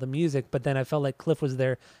James wrote all the music, but then I felt like Cliff was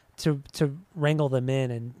there to wrangle them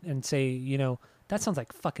in and say, you know, that sounds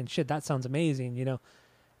like fucking shit. That sounds amazing. You know,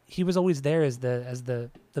 he was always there as the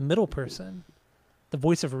middle person, the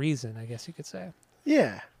voice of reason, I guess you could say.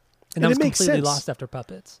 Yeah. And that was it makes completely sense. lost after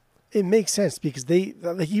Puppets. It makes sense because they,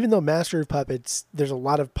 like, even though Master of Puppets, there's a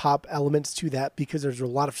lot of pop elements to that because there's a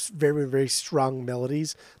lot of very, very strong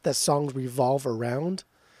melodies that songs revolve around.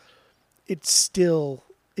 It's still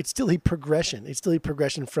a progression. It's still a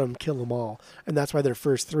progression from Kill 'Em All. And that's why their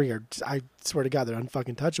first 3 are, I swear to God, they're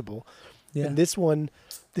unfucking touchable. Yeah. And this one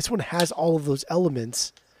has all of those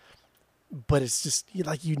elements, but it's just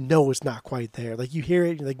like, you know, it's not quite there. Like, you hear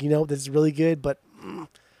it, you're like, you know, this is really good, but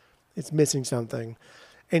it's missing something.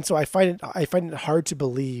 And so I find it hard to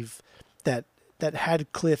believe that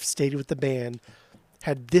had Cliff stayed with the band,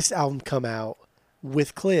 had this album come out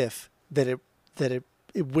with Cliff, that it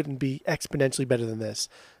wouldn't be exponentially better than this,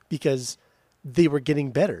 because they were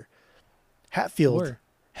getting better. Hetfield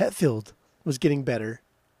was getting better.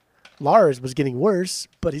 Lars was getting worse,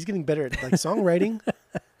 but he's getting better at like songwriting.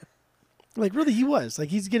 Like, really, he was. Like,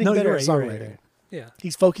 he's getting better at songwriting. Right. Yeah.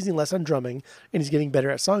 He's focusing less on drumming, and he's getting better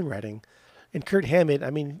at songwriting. And Kurt Hammett, I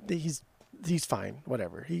mean, he's fine,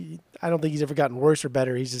 whatever. I don't think he's ever gotten worse or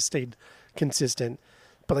better. He's just stayed consistent.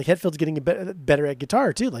 But like, Hetfield's getting better at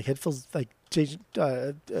guitar too. Like, Hetfield's like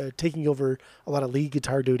taking over a lot of lead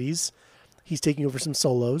guitar duties. He's taking over some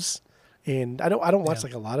solos. And I don't watch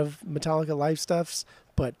like a lot of Metallica live stuffs,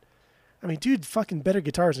 but I mean, dude, fucking better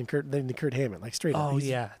guitars than Kurt Hammett, like straight up. Oh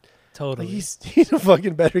yeah, totally. Like, he's a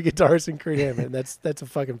fucking better guitarist than Kurt Hammett. And that's a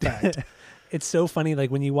fucking fact. It's so funny,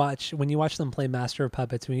 like when you watch them play Master of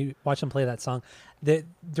Puppets, when you watch them play that song, that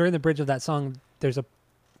during the bridge of that song, there's a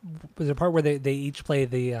part where they each play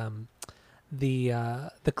the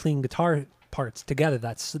clean guitar parts together.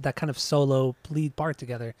 That kind of solo lead part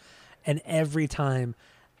together, and every time,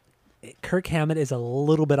 Kirk Hammett is a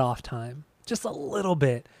little bit off time, just a little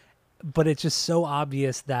bit, but it's just so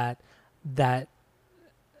obvious that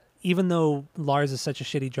even though Lars is such a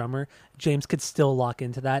shitty drummer, James could still lock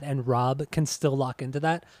into that, and Rob can still lock into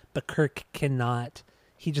that, but Kirk cannot.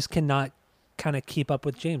 He just cannot kind of keep up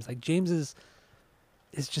with James. Like, James is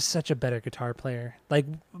just such a better guitar player, like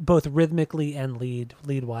both rhythmically and lead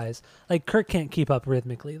wise. Like, Kirk can't keep up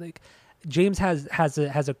rhythmically. Like, James has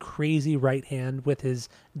a crazy right hand with his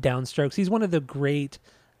downstrokes. He's one of the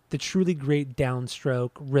truly great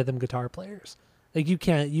downstroke rhythm guitar players. Like, you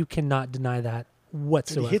cannot deny that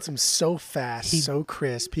whatsoever. He hits them so fast, so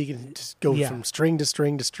crisp. He can just go from string to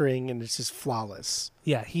string to string, and it's just flawless.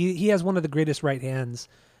 Yeah, he has one of the greatest right hands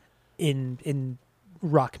in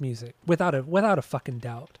rock music, without a fucking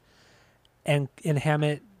doubt. And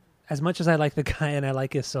Hammett, as much as I like the guy and I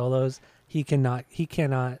like his solos, he cannot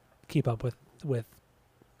keep up with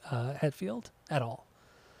Hetfield at all.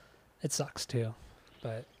 It sucks too,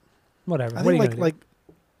 but whatever. I think like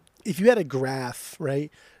if you had a graph,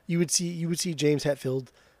 right? You would see James Hetfield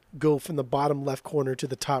go from the bottom left corner to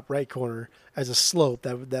the top right corner as a slope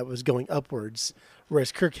that was going upwards,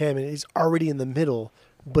 whereas Kirk Hammett is already in the middle,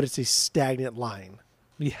 but it's a stagnant line.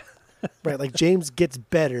 Yeah. Right, like James gets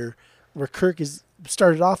better, where Kirk is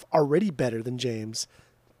started off already better than James,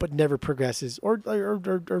 but never progresses or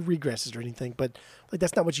regresses or anything. But like,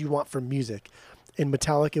 that's not what you want from music. And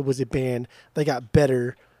Metallica was a band that got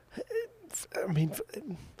better. I mean,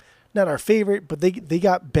 not our favorite, but they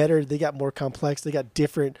got better. They got more complex. They got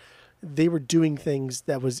different. They were doing things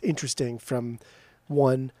that was interesting from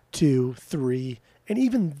 1, 2, 3, and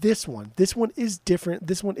even this one. This one is different.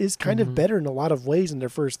 This one is kind of better in a lot of ways than their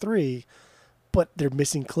first 3, but they're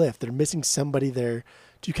missing Cliff. They're missing somebody there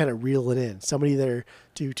to kind of reel it in. Somebody there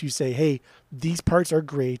to say, hey, these parts are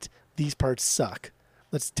great. These parts suck.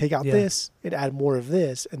 Let's take out this and add more of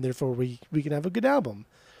this, and therefore we can have a good album.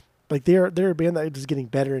 Like, they're a band that is getting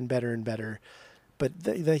better and better and better, but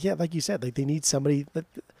like you said, like, they need somebody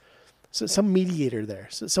some mediator there,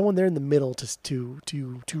 so someone there in the middle to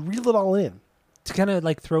reel it all in, to kind of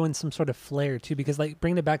like throw in some sort of flair too, because like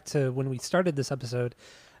bringing it back to when we started this episode,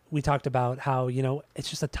 we talked about how, you know, it's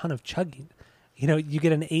just a ton of chugging. You know, you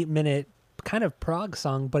get an 8-minute kind of prog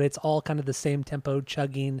song, but it's all kind of the same tempo,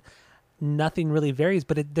 chugging. Nothing really varies,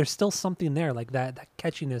 but there's still something there, like that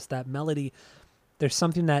catchiness, that melody. There's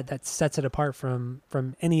something that sets it apart from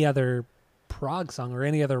any other prog song or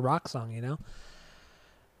any other rock song, you know.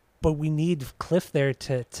 But we need Cliff there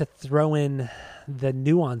to throw in the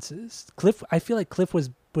nuances. Cliff, I feel like Cliff was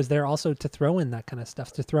there also to throw in that kind of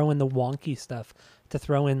stuff, to throw in the wonky stuff, to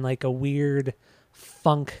throw in like a weird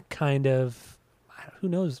funk kind of, who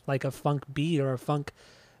knows, like a funk beat or a funk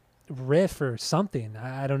riff or something.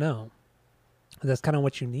 I don't know. That's kind of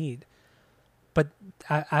what you need. But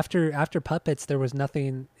after Puppets, there was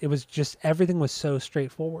nothing. It was just, everything was so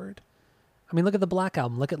straightforward. I mean, look at the Black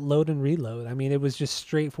Album. Look at Load and Reload. I mean, it was just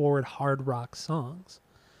straightforward hard rock songs.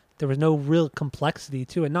 There was no real complexity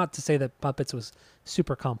to it. Not to say that Puppets was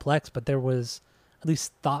super complex, but there was at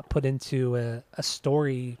least thought put into a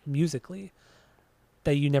story musically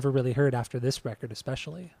that you never really heard after this record,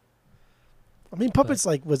 especially. I mean, Puppets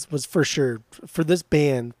was for sure, for this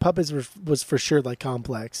band, Puppets was for sure like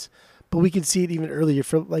complex. But we can see it even earlier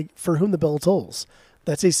For Whom the Bell Tolls.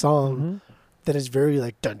 That's a song that is very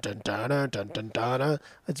like dun dun dun dun dun dun dun.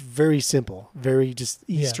 It's very simple, very just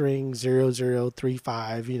E string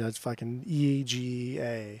 0035. You know, it's fucking E G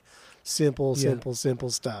A, simple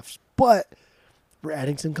stuff. But we're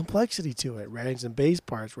adding some complexity to it. We're adding some bass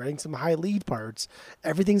parts. We're adding some high lead parts.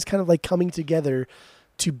 Everything's kind of like coming together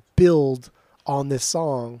to build on this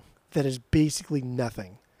song that is basically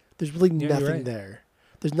nothing. There's really nothing there.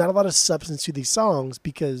 There's not a lot of substance to these songs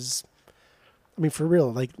because, I mean, for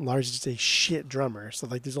real, like Lars is just a shit drummer. So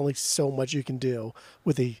like, there's only so much you can do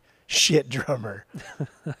with a shit drummer.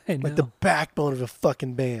 Like the backbone of a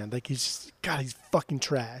fucking band. Like he's fucking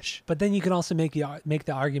trash. But then you can also make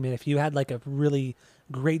the argument, if you had like a really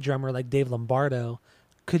great drummer like Dave Lombardo,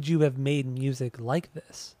 could you have made music like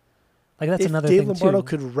this? Like that's another thing too. If Dave Lombardo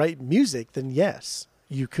could write music, then yes,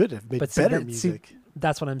 you could have made better music.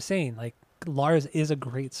 That's what I'm saying. Like Lars is a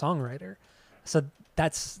great songwriter. So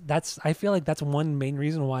that's I feel like that's one main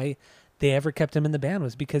reason why they ever kept him in the band,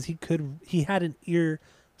 was because he had an ear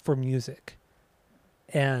for music.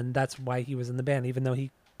 And that's why he was in the band, even though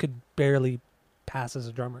he could barely pass as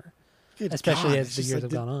a drummer. Especially as the years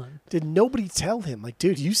have gone on. Did nobody tell him, like,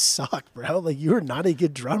 dude, you suck, bro? Like, you're not a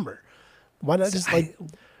good drummer. Why not just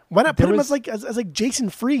why not put him as Jason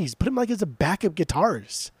Freeze? Put him like as a backup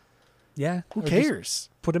guitarist. Yeah. Who cares?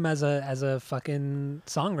 Put him as a fucking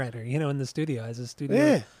songwriter, you know, in the studio, as a studio.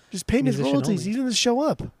 Yeah. Just pay him his royalties. He's gonna show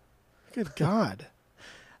up. Good God.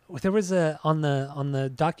 There was on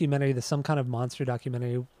the documentary, the Some Kind of Monster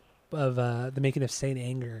documentary of the making of Saint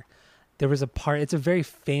Anger. There was a part. It's a very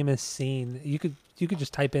famous scene. You could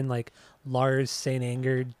just type in like Lars Saint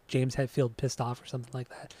Anger, James Hetfield pissed off or something like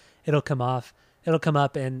that. It'll come up, and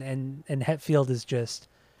Hetfield is just.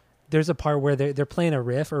 There's a part where they're playing a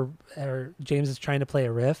riff, or James is trying to play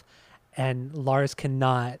a riff, and Lars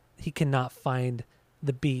cannot find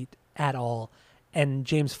the beat at all, and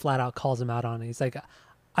James flat out calls him out on it. He's like,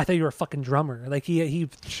 I thought you were a fucking drummer. Like he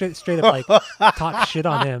straight up like talks shit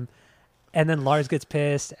on him, and then Lars gets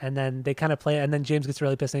pissed, and then they kind of play it, and then James gets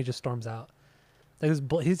really pissed and he just storms out.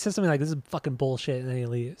 Like he says something like, "This is fucking bullshit," and then he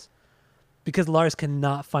leaves because Lars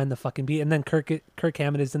cannot find the fucking beat. And then Kirk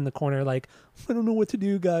Hammett is in the corner like, "I don't know what to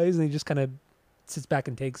do, guys," and he just kind of sits back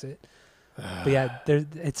and takes it. But yeah,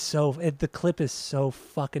 the clip is so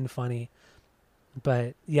fucking funny.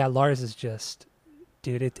 But yeah, Lars is just,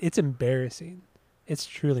 dude, it's embarrassing. It's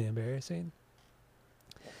truly embarrassing.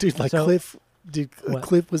 Dude, like Cliff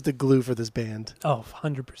was the glue for this band. Oh,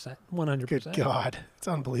 100%. 100%. Good God. It's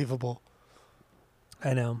unbelievable.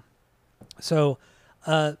 I know. So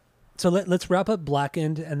let's wrap up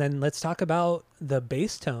Blackened, and then let's talk about the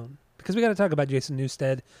bass tone, because we got to talk about Jason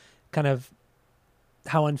Newsted, kind of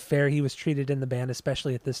how unfair he was treated in the band,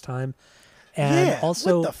 especially at this time. And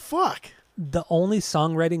also, what the fuck? The only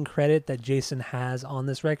songwriting credit that Jason has on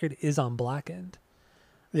this record is on Blackened.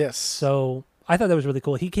 Yes. So I thought that was really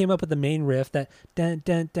cool. He came up with the main riff that dun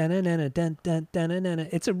dun dun dun dun dun dun dun dun dun.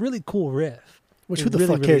 It's a really cool riff. Which who the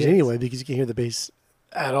fuck cares anyway? Because you can't hear the bass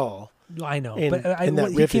at all. I know,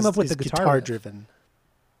 but he came up with the guitar driven.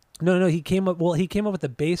 No, he came up with the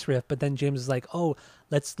bass riff, but then James was like, "Oh,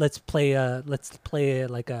 let's play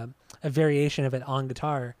like a variation of it on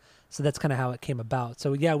guitar." So that's kind of how it came about.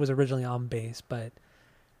 So yeah, it was originally on bass, but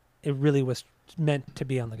it really was meant to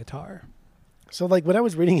be on the guitar. So like when I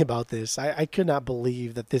was reading about this, I could not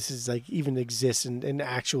believe that this is like even exists in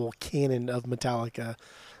actual canon of Metallica,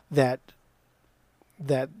 that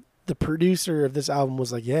the producer of this album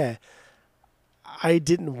was like, yeah, I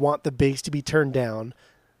didn't want the bass to be turned down,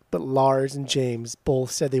 but Lars and James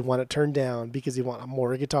both said they want it turned down because they want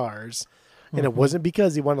more guitars. And it wasn't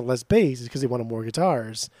because they wanted less bass, it's because they wanted more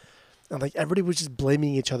guitars. And like everybody was just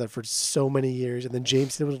blaming each other for so many years. And then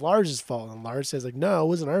James said it was Lars' fault. And Lars says like, no, it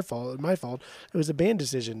wasn't our fault. It was my fault. It was a band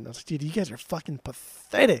decision. I was like, dude, you guys are fucking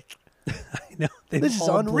pathetic. I know. This is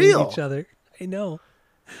all blame unreal. Each other. I know.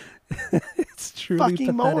 It's truly fucking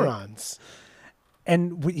pathetic. morons.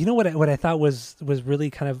 And you know what I thought was really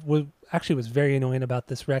kind of actually was very annoying about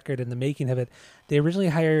this record and the making of it. They originally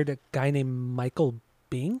hired a guy named Michael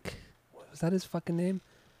Bink. Was that his fucking name?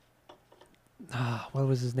 What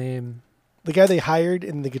was his name? The guy they hired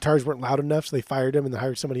and the guitars weren't loud enough, so they fired him and they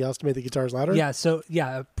hired somebody else to make the guitars louder? Yeah, so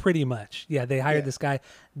yeah, pretty much. Yeah, they hired this guy.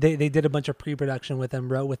 They did a bunch of pre-production with him,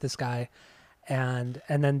 wrote with this guy. And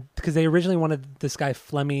then because they originally wanted this guy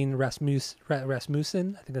Flemming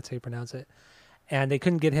Rasmussen, I think that's how you pronounce it. And they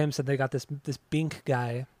couldn't get him, so they got this Bink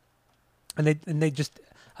guy. And they just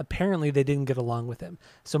apparently they didn't get along with him.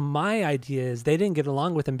 So my idea is they didn't get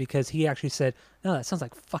along with him because he actually said, "No, that sounds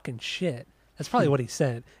like fucking shit." That's probably what he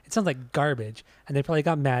said. It sounds like garbage, and they probably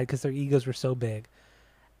got mad because their egos were so big.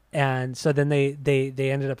 And so then they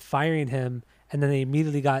ended up firing him, and then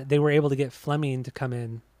they were able to get Flemming to come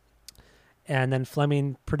in, and then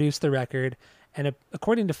Flemming produced the record. And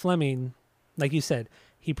according to Flemming, like you said,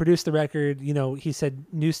 he produced the record. You know, he said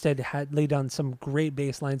Newsted had laid down some great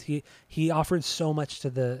bass lines. He offered so much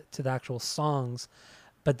to the actual songs,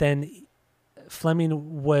 but then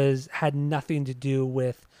Flemming had nothing to do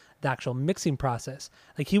with the actual mixing process.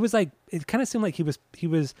 Like he was like, it kind of seemed like he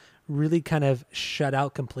was really kind of shut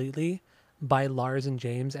out completely by Lars and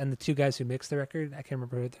James and the two guys who mixed the record. I can't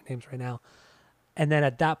remember their names right now. And then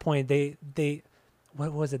at that point they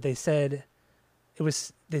what was it? They said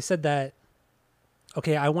that,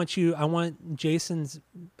 okay, I want Jason's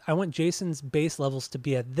bass levels to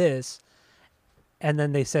be at this. And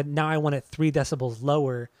then they said, now I want it 3 decibels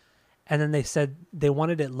lower. And then they said they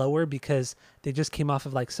wanted it lower because they just came off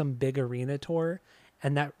of like some big arena tour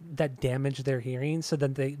and that damaged their hearing. So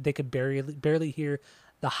then they could barely hear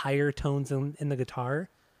the higher tones in the guitar.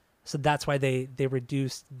 So that's why they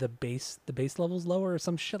reduced the bass levels lower or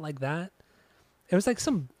some shit like that. It was like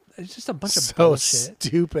it's just a bunch of bullshit.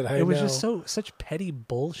 Stupid. It was just such petty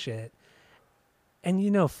bullshit. And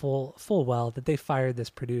you know full well that they fired this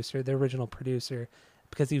producer, the original producer,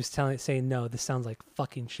 because he was saying, no, this sounds like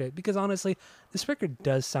fucking shit. Because honestly, this record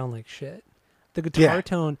does sound like shit. The guitar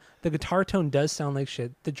tone does sound like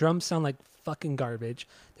shit. The drums sound like fucking garbage.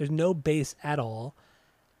 There's no bass at all.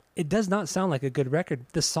 It does not sound like a good record.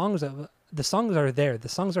 The songs are there. The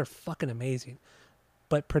songs are fucking amazing.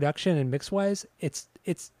 But production and mix wise, it's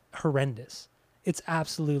horrendous. It's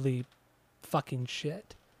absolutely fucking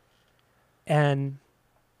shit. And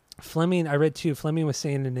Flemming, I read too, Flemming was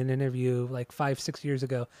saying in an interview like 5-6 years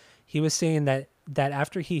ago, he was saying that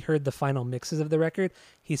after he heard the final mixes of the record,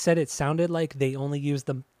 he said it sounded like they only used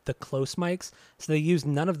the close mics. So they used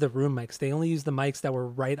none of the room mics. They only used the mics that were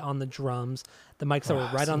right on the drums, the mics that were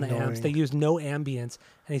right on the amps. They used no ambience.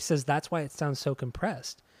 And he says that's why it sounds so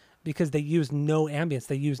compressed, because they used no ambience.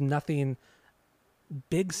 They used nothing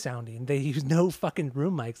big sounding. They use no fucking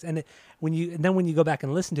room mics. And when you go back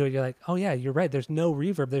and listen to it, you're like, oh yeah, you're right. There's no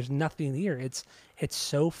reverb. There's nothing here. It's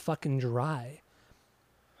so fucking dry.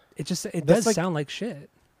 It does sound like shit.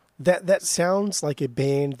 That sounds like a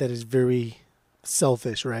band that is very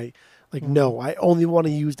selfish, right? Like, no, I only want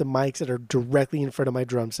to use the mics that are directly in front of my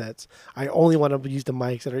drum sets. I only want to use the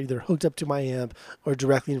mics that are either hooked up to my amp or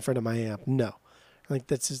directly in front of my amp. No. Like,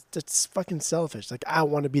 that's fucking selfish. Like, I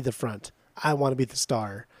want to be the front. I want to be the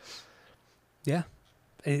star. Yeah.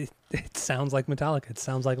 It sounds like Metallica. It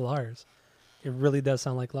sounds like Lars. It really does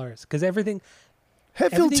sound like Lars. Because everything...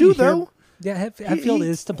 Hetfield too, though. Yeah, Hetfield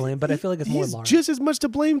is to blame, but I feel like it's more Lars. He's just as much to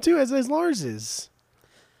blame, too, as Lars is.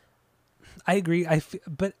 I agree.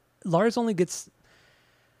 But Lars only gets...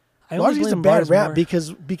 Lars gets a bad rap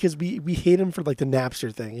because we hate him for like the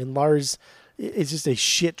Napster thing. And Lars is just a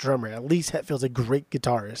shit drummer. At least Hetfield's a great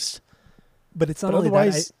guitarist. But it's not only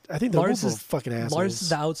otherwise, that. I think they're both fucking assholes. Lars is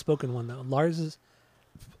the outspoken one, though.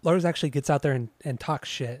 Lars actually gets out there and talks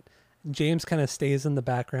shit. James kind of stays in the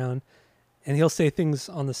background, and he'll say things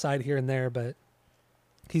on the side here and there, but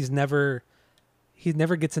he never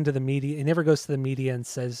gets into the media. He never goes to the media and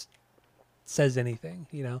says anything.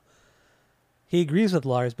 You know, he agrees with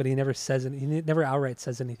Lars, but he never outright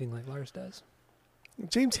says anything like Lars does.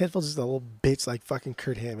 James Hetfield's just a little bitch like fucking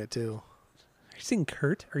Kurt Hammett too. Are you saying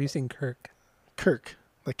Kurt or are you saying Kirk? Kirk,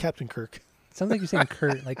 like Captain Kirk. Sounds like you're saying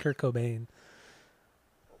Kurt, like Kurt Cobain.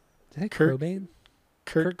 Did I Cobain?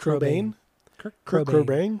 Kurt Cobain? Kurt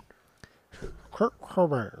Cobain? Kurt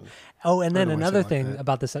Cobain. Oh, and then I don't wanna another say it like thing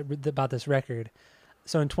about this record.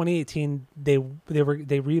 So in 2018, they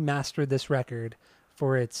remastered this record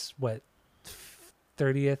for its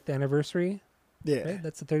 30th anniversary. Yeah. Right?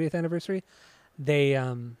 That's the 30th anniversary. They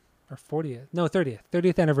or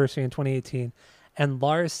 30th anniversary in 2018. And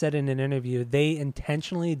Lars said in an interview they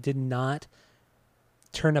intentionally did not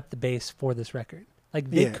turn up the bass for this record. Like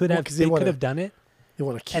they Yeah, could well, have 'cause they they could wanna- have done it. You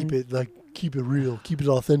want to And- keep it real, keep it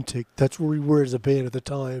authentic. That's where we were as a band at the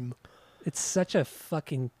time. It's such a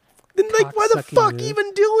fucking Then why the Cocksucking fuck move.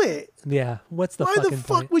 even do it? yeah. What's the Why fucking the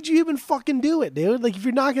fuck point? would you even fucking do it, dude? Like if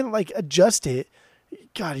you're not gonna adjust it,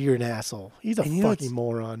 God, you're an asshole. He's a And you know fucking what's-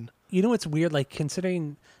 moron. You know what's weird? Like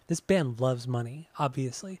considering this band loves money,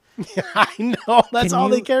 obviously. I know. That's Can all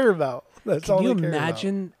they you- care about. That's all Can you they care about.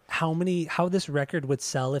 imagine how this record would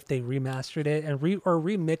sell if they remastered it and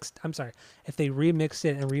remixed? I'm sorry, if they remixed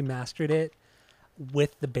it and remastered it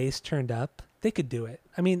with the bass turned up, they could do it.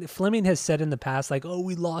 I mean, Fleming has said in the past, like, "Oh,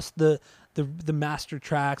 we lost the master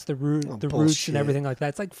tracks, the roots bullshit. and everything like that."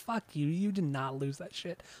 It's like, fuck you, you did not lose that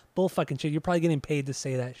shit. Bull fucking shit. You're probably getting paid to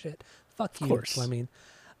say that shit. Fuck you, course. Fleming.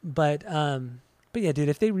 But yeah, dude,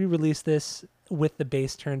 if they re-release this with the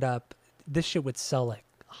bass turned up, this shit would sell like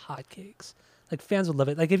hotcakes. Like fans would love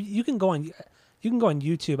it. Like if you can go on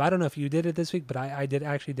YouTube. I don't know if you did it this week, but I did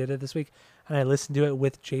it this week, and I listened to it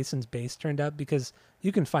with Jason's bass turned up because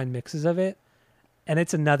you can find mixes of it, and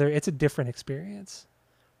it's a different experience.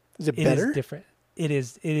 Is it It better? is different. It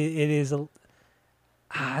is a.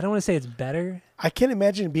 I don't want to say it's better. I can't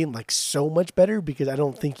imagine it being so much better because I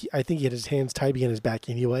think he had his hands tied behind his back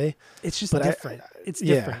anyway. It's just But different. It's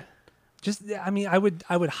yeah. different. Just, I mean, I would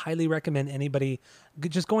highly recommend anybody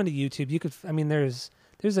just going to YouTube. You could, I mean,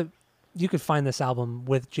 you could find this album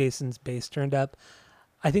with Jason's bass turned up.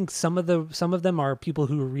 I think some of them are people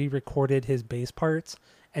who re-recorded his bass parts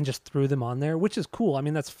and just threw them on there, which is cool. I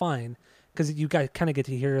mean, that's fine because you guys kind of get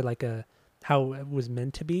to hear how it was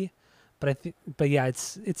meant to be. But yeah,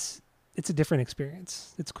 it's a different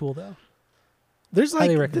experience. It's cool though. There's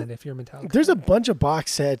Highly recommend if you're Metallica. There's a bunch of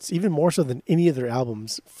box sets, even more so than any of their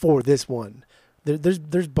albums, for this one.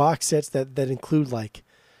 There's box sets that include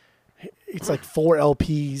it's 4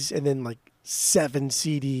 LPs and then 7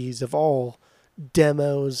 CDs of all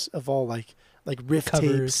demos of all like riff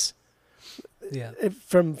Covers. tapes Yeah.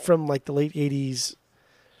 from the late 80s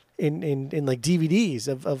in DVDs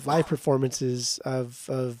of live performances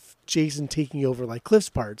of Jason taking over Cliff's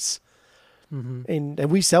parts. Mm-hmm.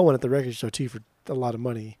 And we sell one at the record store too for a lot of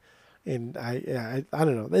money. And I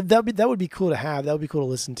don't know. That would be cool to have. That would be cool to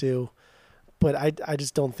listen to. But I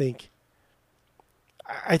just don't think.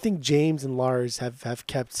 I think James and Lars have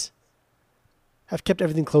kept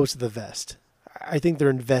everything close to the vest. I think they're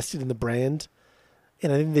invested in the brand,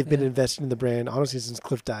 and I think they've been invested in the brand honestly since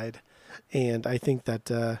Cliff died. And I think that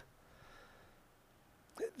they're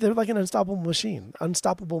like an unstoppable machine.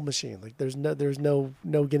 There's no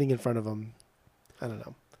getting in front of them. I don't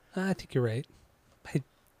know. I think you're right. I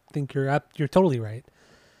think you're totally right.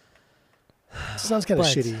 It sounds kind of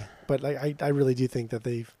But- shitty, but I really do think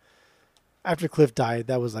that after Cliff died,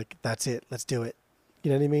 that was that's it. Let's do it.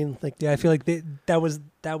 You know what I mean? Yeah, I feel like that was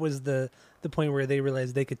the point where they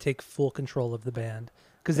realized they could take full control of the band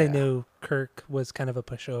because they Yeah. knew Kirk was kind of a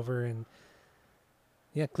pushover, and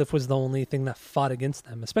yeah, Cliff was the only thing that fought against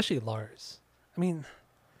them, especially Lars. I mean,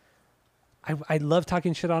 I love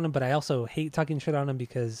talking shit on him, but I also hate talking shit on him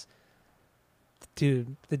because the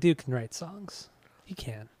dude can write songs. He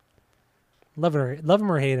can. Love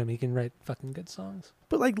him or hate him, he can write fucking good songs.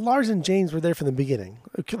 But Lars and James were there from the beginning.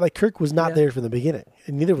 Kirk was not Yeah. there from the beginning,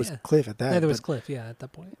 and neither was Yeah. Cliff at that. Neither was Cliff, yeah, at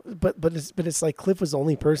that point. But it's Cliff was the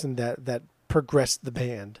only person that progressed the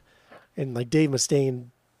band, and Dave Mustaine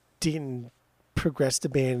didn't progress the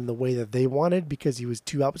band in the way that they wanted because he was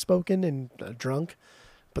too outspoken and drunk.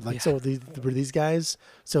 But Yeah. so were these guys.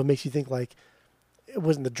 So it makes you think it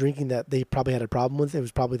wasn't the drinking that they probably had a problem with. It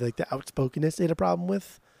was probably the outspokenness they had a problem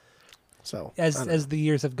with. So I don't know. As the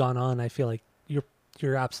years have gone on, I feel like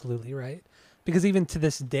you're absolutely right. Because even to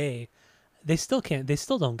this day, they still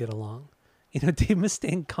don't get along. You know, Dave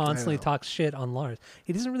Mustaine constantly know. talks shit on Lars.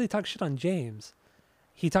 He doesn't really talk shit on James.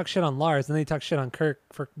 He talks shit on Lars, and then he talks shit on Kirk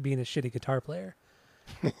for being a shitty guitar player.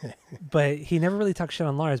 But he never really talks shit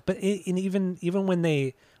on Lars. But even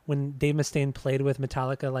when Dave Mustaine played with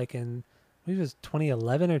Metallica, in maybe it was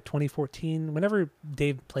 2011 or 2014, whenever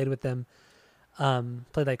Dave played with them,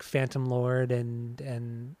 played Phantom Lord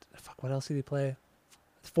and fuck, what else did he play?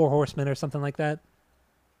 Four Horsemen or something like that.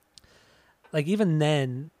 Even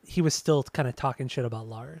then, he was still kind of talking shit about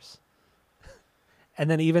Lars. And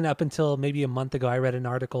then even up until maybe a month ago, I read an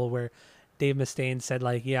article where Dave Mustaine said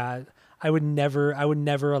yeah, I would never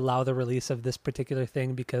allow the release of this particular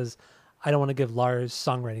thing because I don't want to give Lars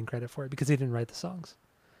songwriting credit for it because he didn't write the songs.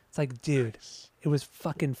 It's like, dude, it was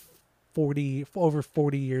fucking over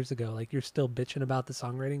 40 years ago. Like, you're still bitching about the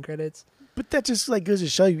songwriting credits. But that just like goes to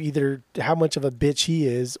show you either how much of a bitch he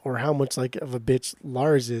is or how much like of a bitch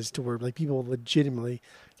Lars is, to where like people legitimately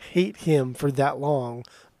hate him for that long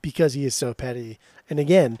because he is so petty. And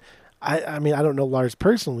again, I mean, I don't know Lars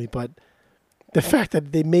personally, but the fact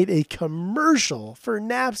that they made a commercial for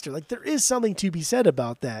Napster, like there is something to be said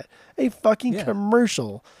about that. A fucking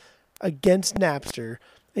commercial against Napster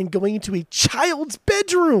and going into a child's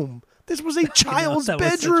bedroom. This was a child's that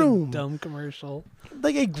bedroom. Was such a dumb commercial.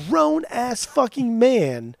 Like a grown ass fucking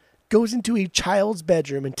man goes into a child's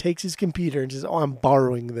bedroom and takes his computer and says, "Oh, I'm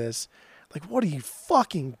borrowing this." Like, what are you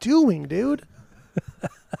fucking doing, dude?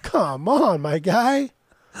 Come on, my guy.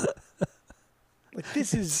 Like,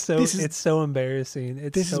 it's so embarrassing.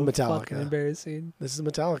 This is Metallica. Fucking embarrassing. This is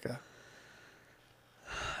Metallica.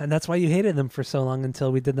 And that's why you hated them for so long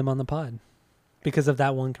until we did them on the pod. Because of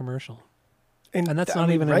that one commercial. And that's not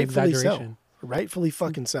even an exaggeration. So. Rightfully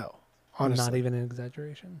fucking so. Honestly. Not even an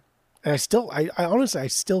exaggeration. And I honestly, I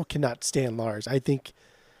still cannot stand Lars. I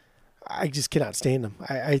just cannot stand him.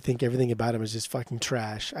 I think everything about him is just fucking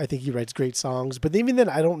trash. I think he writes great songs, but even then,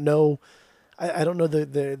 I don't know. I don't know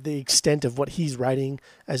the extent of what he's writing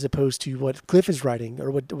as opposed to what Cliff is writing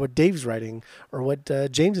or what Dave's writing or what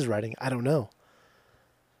James is writing. I don't know.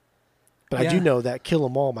 But I do know that Kill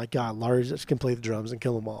 'Em All, my God, Lars can play the drums and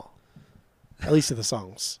kill 'em all. At least to the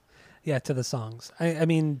songs. Yeah, to the songs. I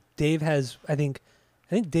mean, Dave has, I think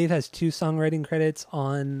Dave has 2 songwriting credits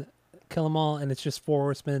on Kill 'Em All, and it's just Four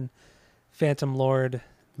Horsemen, Phantom Lord,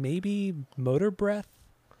 maybe Motor Breath.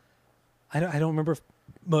 I don't remember if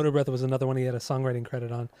Motor Breath was another one he had a songwriting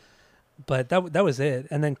credit on, but that was it.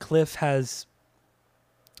 And then Cliff has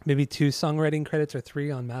maybe 2 songwriting credits or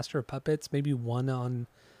 3 on Master of Puppets, maybe 1 on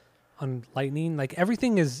Lightning. Like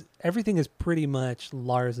everything is pretty much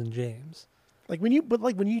Lars and James. When you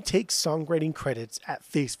take songwriting credits at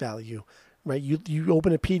face value, right? You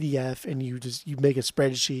open a PDF and you make a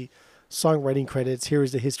spreadsheet, songwriting credits. Here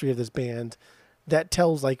is the history of this band. That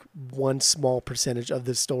tells like one small percentage of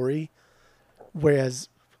the story, whereas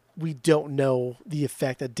we don't know the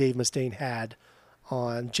effect that Dave Mustaine had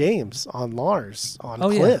on James, on Lars, on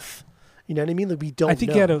Cliff. Yeah. You know what I mean? Like we don't. I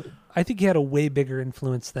think he had a way bigger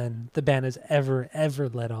influence than the band has ever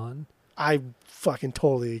let on. I fucking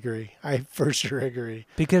totally agree. I for sure agree.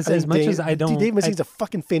 Because as much as I don't... Dave Mustaine's a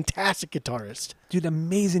fucking fantastic guitarist. Dude,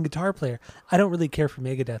 amazing guitar player. I don't really care for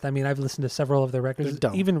Megadeth. I mean, I've listened to several of their records,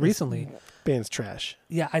 even recently. Band's trash.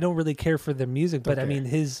 Yeah, I don't really care for their music, but I mean,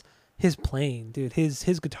 his playing, dude,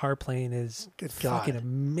 his guitar playing is fucking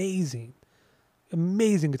amazing.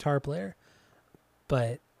 Amazing guitar player.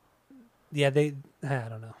 But, yeah, I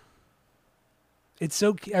don't know.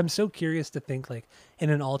 I'm so curious to think, like,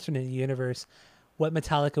 in an alternate universe, what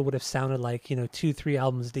Metallica would have sounded like, 2-3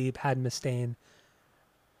 albums deep had Mustaine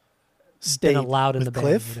been allowed in the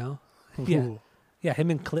Cliff? band, Yeah. Yeah,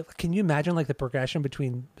 him and Cliff. Can you imagine, like, the progression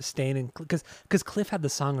between Mustaine and Cliff? Because Cliff had the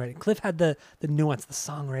songwriting. Cliff had the nuance, the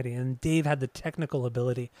songwriting, and Dave had the technical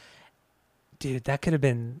ability. Dude, that could have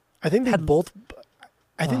been... I think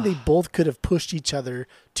they both could have pushed each other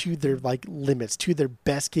to their, like, limits, to their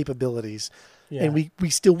best capabilities. Yeah. And we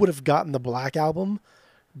still would have gotten the Black Album,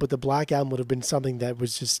 but the Black Album would have been something that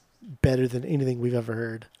was just better than anything we've ever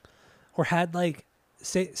heard. Or had like,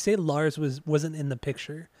 say Lars wasn't in the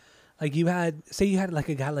picture. Like you had like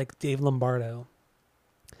a guy like Dave Lombardo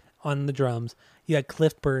on the drums. You had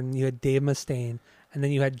Cliff Burton, you had Dave Mustaine, and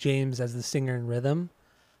then you had James as the singer and rhythm.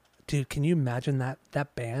 Dude, can you imagine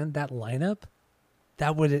that band, that lineup?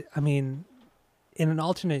 That would, I mean, in an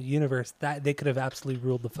alternate universe, that they could have absolutely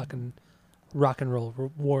ruled the fucking rock and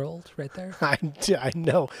roll world right there. I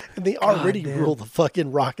know. And they already rule the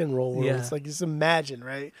fucking rock and roll world. Yeah. It's like, just imagine,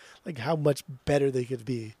 right? Like how much better they could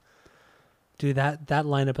be. Dude, that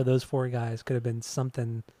lineup of those 4 guys could have been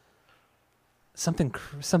something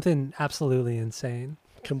absolutely insane.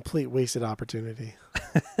 Complete wasted opportunity.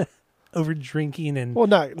 Over drinking and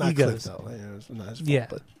not egos. Cliff, though. It's not his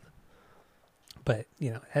fault, but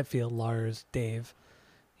Hetfield, Lars, Dave,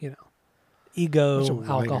 ego,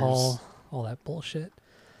 alcohol, all that bullshit.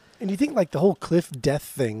 And you think like the whole Cliff death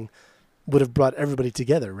thing would have brought everybody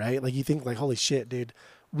together, right? Like you think like, holy shit, dude,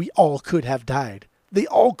 we all could have died. They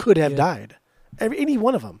all could have died. Any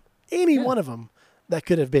one of them. One of them that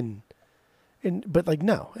could have been. But like,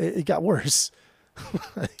 no, it got worse.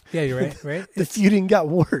 Yeah, you're right? The feuding got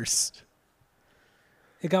worse.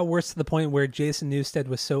 It got worse to the point where Jason Newsted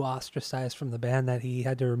was so ostracized from the band that he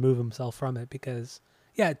had to remove himself from it because,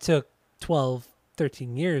 it took 12,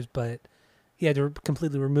 13 years, but he had to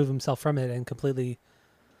completely remove himself from it and completely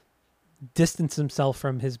distance himself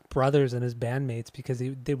from his brothers and his bandmates because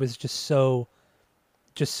it was just so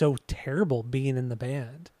terrible being in the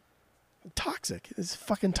band. Toxic. It's a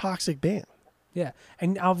fucking toxic band. Yeah,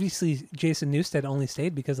 and obviously Jason Newsted only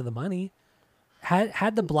stayed because of the money.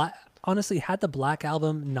 Had the Black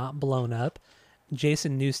Album not blown up,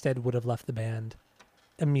 Jason Newsted would have left the band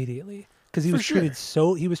immediately because he was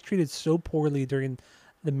treated so poorly during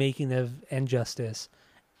the making of Injustice,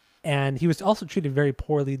 and he was also treated very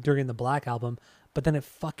poorly during the Black Album. But then it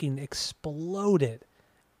fucking exploded,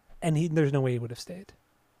 and there's no way he would have stayed.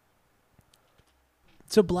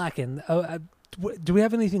 So Blacken, do we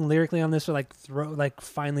have anything lyrically on this, or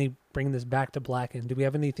finally bring this back to Blacken? Do we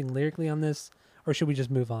have anything lyrically on this, or should we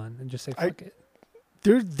just move on and just say fuck it?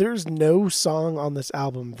 There's no song on this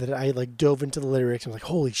album that I like dove into the lyrics and was like,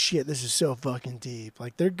 holy shit, this is so fucking deep.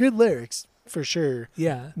 Like, they're good lyrics for sure.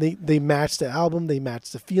 Yeah, they match the album, they match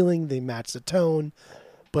the feeling, they match the tone,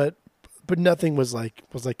 but nothing was like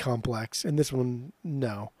complex. And this one,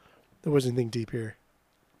 no, there wasn't anything deep here.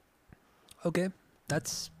 Okay,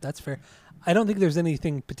 that's fair. I don't think there's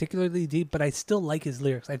anything particularly deep, but I still like his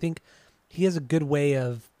lyrics. I think he has a good way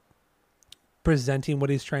of presenting what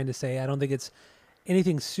he's trying to say. I don't think it's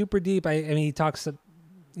anything super deep. I mean, he talks,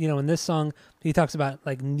 in this song, he talks about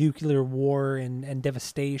like nuclear war and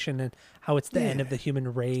devastation and how it's the end of the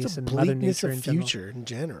human race and Mother Nature of future in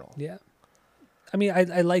general. Yeah, I mean,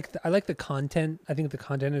 I like the content. I think the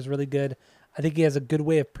content is really good. I think he has a good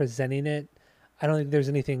way of presenting it. I don't think there's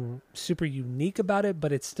anything super unique about it,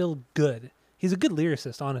 but it's still good. He's a good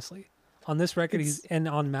lyricist, honestly. On this record, and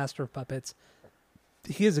on Master of Puppets,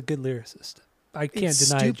 he is a good lyricist. I can't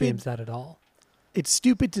deny James that at all. It's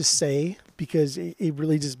stupid to say because it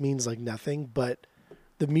really just means like nothing, but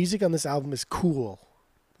the music on this album is cool,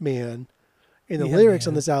 man. And the lyrics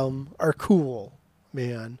on this album are cool,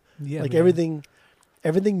 man. Yeah, like everything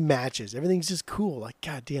matches. Everything's just cool. Like,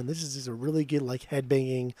 God damn, this is just a really good like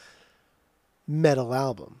headbanging metal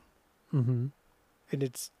album. Mm-hmm. And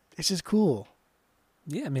it's just cool.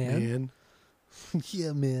 Yeah, man.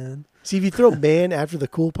 Yeah, man. See, if you throw "man" after the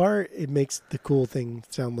cool part, it makes the cool thing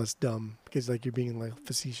sound less dumb because like you're being like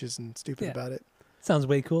facetious and stupid about it. Sounds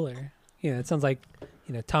way cooler. Yeah, it sounds like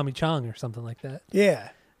Tommy Chong or something like that. Yeah.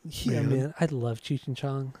 Yeah, man. I love Cheech and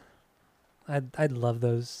Chong. I'd love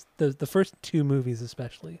those. The first two movies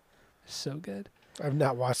especially. They're so good. I've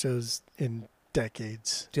not watched those in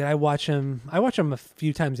decades. Dude, I watch them a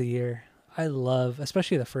few times a year. I love,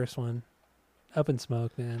 especially the first one, Up in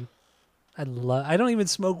Smoke, man. I don't even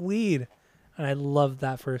smoke weed, and I love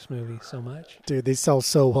that first movie so much. Dude, they sell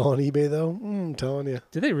so well on eBay, though. I'm telling you.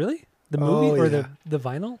 Do they really? The movie or the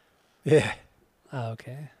vinyl? Yeah. Oh,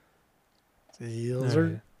 okay.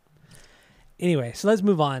 Right. Anyway, so let's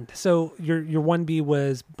move on. So your 1B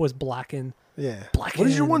was Blacken. Yeah. Blackened. What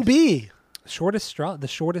is your 1B? The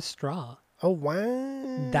shortest straw. Oh,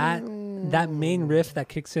 wow. That main riff that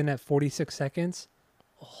kicks in at 46 seconds.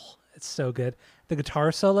 Oh, it's so good. The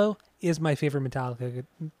guitar solo is my favorite Metallica.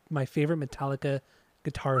 My favorite Metallica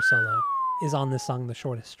guitar solo is on this song, The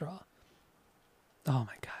Shortest Straw. Oh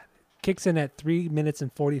my God. Kicks in at 3 minutes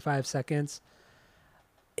and 45 seconds.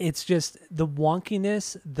 It's just the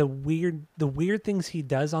wonkiness, the weird things he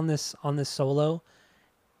does on this solo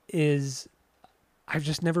is, I've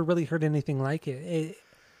just never really heard anything like it.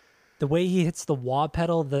 The way he hits the wah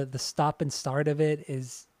pedal, the stop and start of it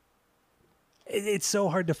is, it's so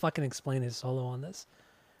hard to fucking explain his solo on this,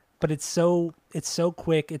 but it's so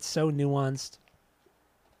quick, it's so nuanced.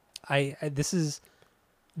 This is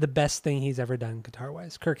the best thing he's ever done guitar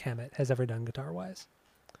wise. Kirk Hammett has ever done guitar wise.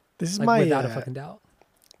 This is without a fucking doubt.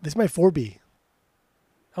 This is my 4B.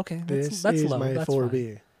 Okay, that's low. My that's 4B.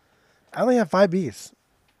 Fine. I only have 5 Bs.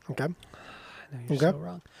 Okay. I know you're so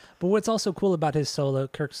wrong. But what's also cool about his solo,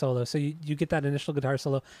 Kirk solo, so you get that initial guitar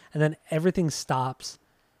solo, and then everything stops,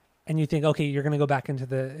 and you think, okay, you're gonna go back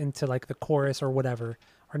into like the chorus or whatever,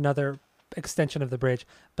 or another extension of the bridge.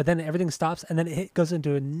 But then everything stops, and then it goes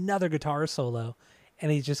into another guitar solo,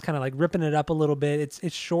 and he's just kind of like ripping it up a little bit.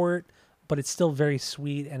 It's short, but it's still very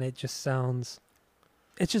sweet, and it just sounds.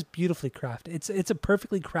 It's just beautifully crafted. It's a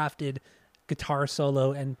perfectly crafted guitar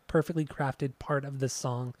solo and perfectly crafted part of this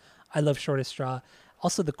song. I love Shortest Straw.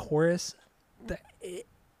 Also, the chorus,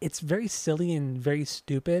 it's very silly and very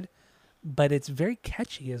stupid, but it's very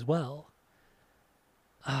catchy as well.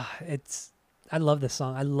 I love this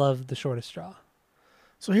song. I love The Shortest Straw.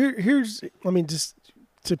 So here's, just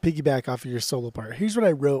to piggyback off of your solo part, here's what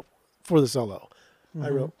I wrote for the solo. Mm-hmm. I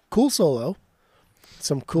wrote, cool solo,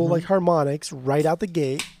 some cool like harmonics right out the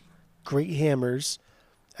gate, great hammers,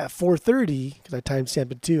 at 4:30, because I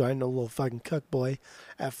timestamped it too. I know a little fucking cuck boy.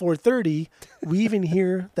 At 4:30, we even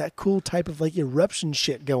hear that cool type of like eruption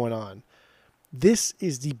shit going on. This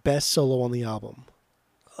is the best solo on the album.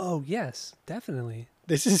 Oh yes, definitely.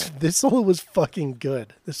 This solo was fucking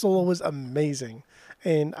good. This solo was amazing,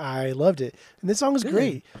 and I loved it. And this song is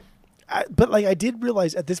great. But like I did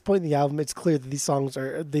realize at this point in the album, it's clear that these songs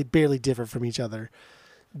they barely differ from each other.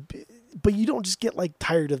 But you don't just get like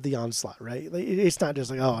tired of the onslaught, right? Like it's not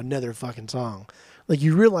just like, oh, another fucking song. Like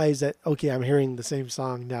you realize that, okay, I'm hearing the same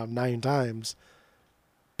song now 9 times.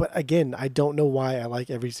 But again, I don't know why I like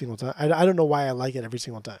every single time. I don't know why I like it every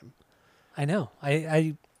single time. I know.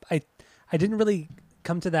 I didn't really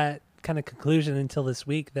come to that kind of conclusion until this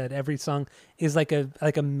week that every song is like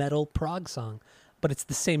a metal prog song, but it's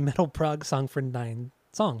the same metal prog song for 9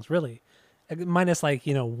 songs, really. Minus like,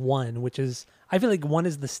 one, which is, I feel like one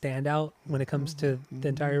is the standout when it comes to the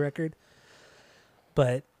entire record.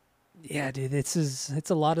 But yeah, dude, it's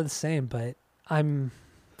a lot of the same, but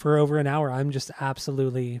for over an hour, I'm just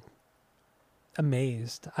absolutely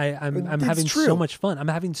amazed. I'm having so much fun. I'm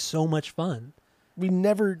having so much fun. We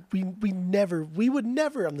would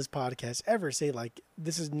never on this podcast ever say like,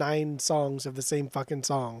 this is 9 songs of the same fucking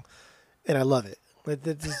song and I love it. Like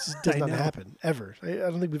that just does not happen ever. I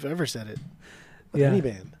don't think we've ever said it with any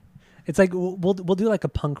band. It's like we'll do like a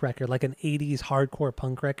punk record, like an 80s hardcore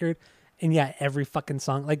punk record. And yeah, every fucking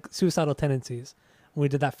song, like Suicidal Tendencies, when we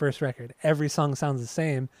did that first record, every song sounds the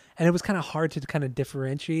same. And it was kind of hard to kind of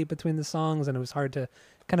differentiate between the songs, and it was hard to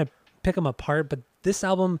kind of pick them apart. But this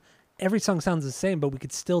album, every song sounds the same, but we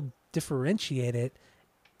could still differentiate it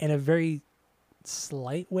in a very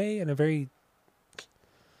slight way, in a very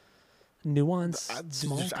nuanced,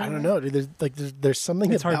 small I don't know. There's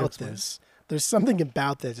something about this. There's something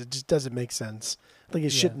about this. It just doesn't make sense. Like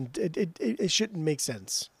it shouldn't. It shouldn't make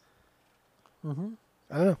sense. Mm-hmm.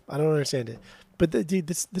 I don't know. I don't understand it. But dude,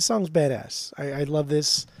 this song's badass. I love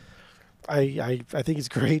this. I think it's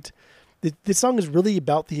great. This song is really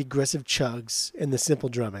about the aggressive chugs and the simple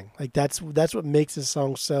drumming. Like that's what makes this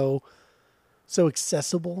song so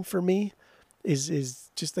accessible for me.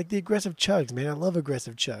 Is just like the aggressive chugs, man. I love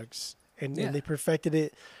aggressive chugs. And they perfected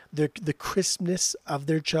it. The crispness of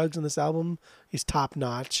their chugs on this album is top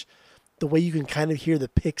notch. The way you can kind of hear the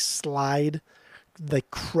picks slide,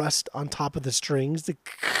 like crust on top of the strings,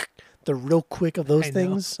 the real quick of those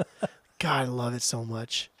things. God, I love it so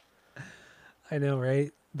much. I know,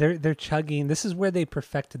 right? They're chugging. This is where they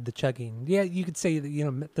perfected the chugging. Yeah, you could say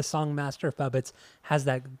that the song "Master of Puppets" has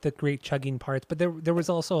the great chugging parts, but there was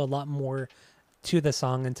also a lot more to the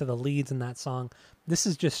song and to the leads in that song. This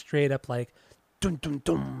is just straight up like dum dum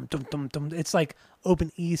dum dum dum dum. It's like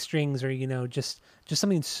open E strings, or just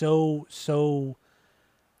something so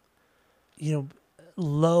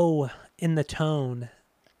low in the tone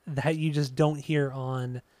that you just don't hear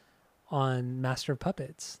on Master of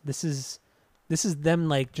Puppets. This is them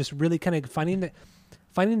like just really kind of finding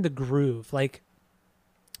the groove. Like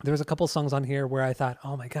there was a couple songs on here where I thought,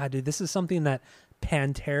 oh my God, dude, this is something that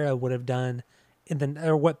Pantera would have done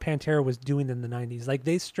or what Pantera was doing in the 90s. Like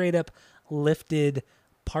they straight up lifted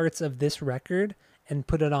parts of this record and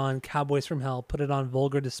put it on Cowboys from Hell, put it on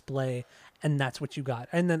Vulgar Display, and that's what you got.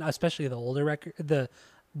 And then especially the older record, the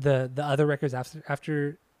other records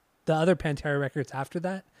after the other Pantera records after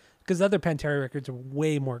that, because the other Pantera records are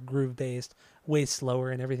way more groove based, way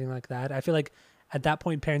slower and everything like that. I feel like at that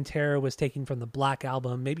point Pantera was taking from the Black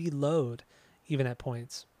Album, maybe Load even at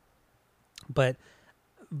points. But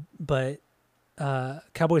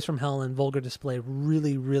Cowboys from Hell and Vulgar Display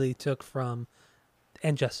really, really took from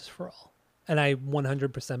And Justice for All. And I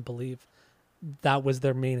 100% believe that was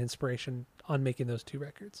their main inspiration on making those 2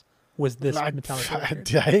 records, was this Metallica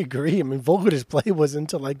record. I agree. I mean, Vulgar Display was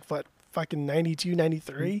into like what, fucking 92,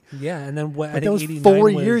 93? Yeah, and then what? Like that was 4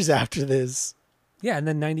 years after this. Yeah, and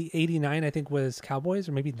then 89 I think was Cowboys,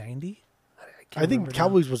 or maybe 90? I think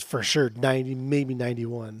Cowboys was for sure 90, maybe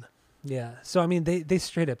 91. Yeah, so I mean, they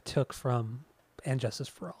straight up took from And Justice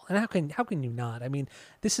for All. And how can you not? I mean,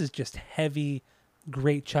 this is just heavy,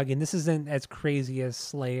 great chugging. This isn't as crazy as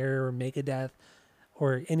Slayer or Megadeth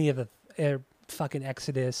or any of the fucking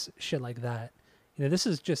Exodus shit like that. This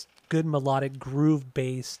is just good melodic groove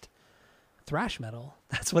based thrash metal.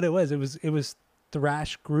 That's what it was. It was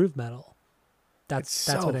thrash groove metal. That's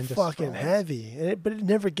what And Justice fucking for All heavy. But it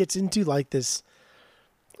never gets into like this.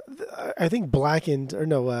 I think Blackened, or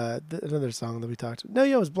no, another song that we talked about. No,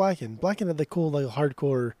 yeah, it was Blackened. Blackened had the cool, like,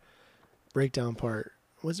 hardcore breakdown part.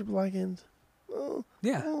 Was it Blackened?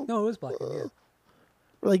 Yeah. No, it was Blackened, yeah.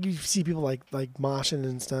 Or like you see people like moshing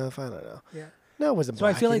and stuff. I don't know. Yeah. No, it wasn't So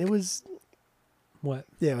I Blackened. feel like... It was... What?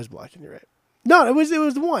 Yeah, it was Blackened. You're right. No, it was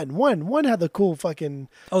one had the cool fucking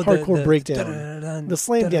hardcore breakdown. The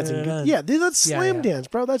slam dancing. Yeah, dude, that's slam dance,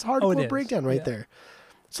 bro. That's hardcore breakdown right there.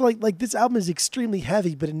 So like this album is extremely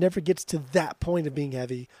heavy, but it never gets to that point of being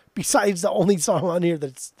heavy. Besides the only song on here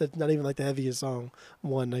that's not even like the heaviest song,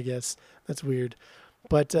 one, I guess. That's weird.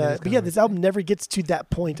 But yeah, this album never gets to that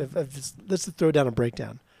point of just, let's just throw down a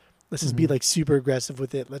breakdown. Let's just be like super aggressive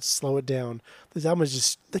with it. Let's slow it down. This album is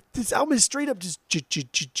just like this album is straight up just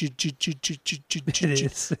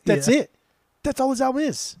that's it. That's all this album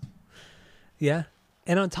is. Yeah.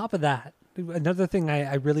 And on top of that, another thing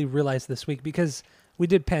I really realized this week, because we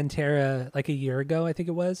did Pantera like a year ago, I think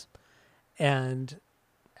it was. And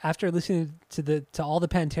after listening to all the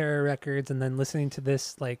Pantera records and then listening to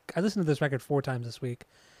this, like I listened to this record 4 times this week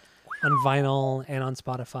on vinyl and on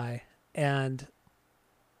Spotify. And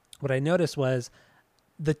what I noticed was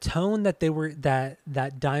the tone that that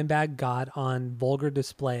Dimebag got on Vulgar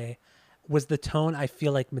Display was the tone I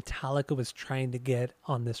feel like Metallica was trying to get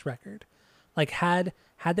on this record. Like had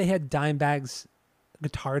they had Dimebag's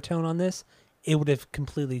guitar tone on this, it would have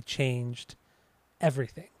completely changed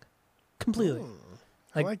everything. Completely.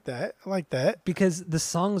 I like that. Because the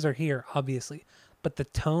songs are here, obviously, but the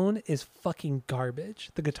tone is fucking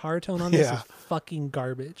garbage. The guitar tone on this is fucking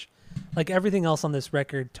garbage. Like everything else on this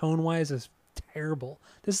record, tone-wise, is terrible.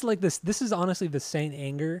 This is honestly the Saint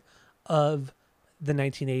Anger of the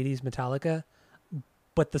 1980s Metallica,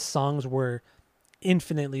 but the songs were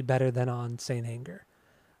infinitely better than on Saint Anger.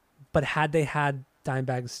 But had they had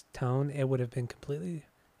Dimebag's tone, it would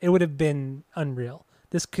have been unreal.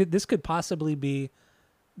 This could possibly be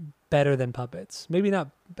better than Puppets. Maybe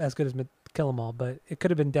not as good as Kill 'Em All, but it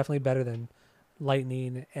could have been definitely better than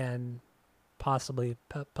Lightning and possibly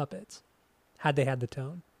Puppets had they had the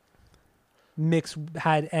tone.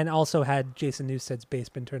 And also had Jason Newsted's bass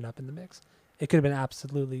been turned up in the mix. It could have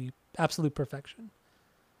been absolute perfection.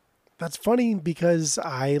 That's funny because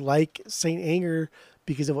I like Saint Anger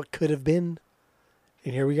because of what could have been.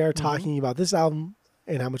 And here we are talking about this album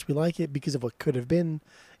and how much we like it because of what could have been.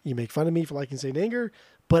 You make fun of me for liking Saint Anger,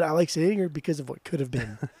 but I like Saint Anger because of what could have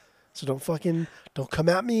been. So don't come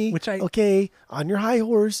at me, on your high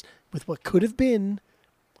horse with what could have been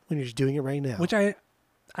when you're just doing it right now. Which I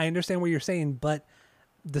understand what you're saying, but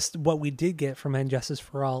what we did get from And Justice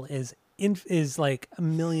for All is like a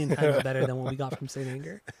million times better than what we got from Saint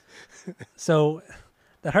Anger. So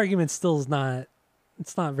that argument still is not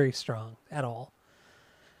very strong at all.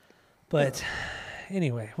 But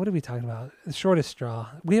anyway, what are we talking about? The Shortest Straw.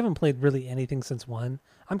 We haven't played really anything since 1.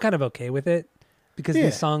 I'm kind of okay with it because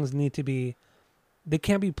these songs they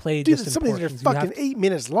can't be played just in portions. Some of these are fucking 8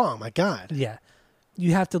 minutes long. My God. Yeah.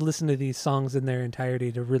 You have to listen to these songs in their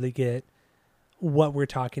entirety to really get what we're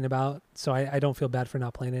talking about. So I don't feel bad for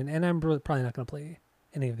not playing it. And I'm probably not going to play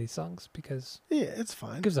any of these songs because it's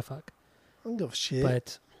fine. Who gives a fuck? I don't give a shit.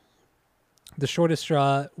 But The Shortest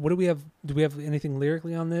Straw, what do we have? Do we have anything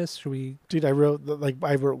lyrically on this? Should we? Dude, I wrote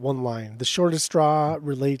one line. The shortest straw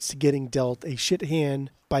relates to getting dealt a shit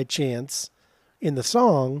hand by chance. In the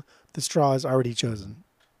song, the straw is already chosen.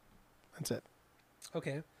 That's it.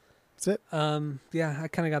 Okay. That's it. Yeah, I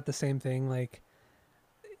kind of got the same thing. Like,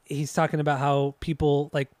 he's talking about how people,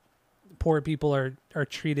 like, poor people are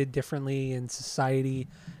treated differently in society,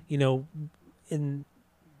 you know,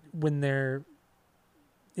 when they're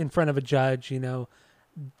in front of a judge, you know,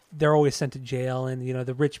 they're always sent to jail, and, you know,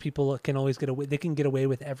 the rich people can always get away. They can get away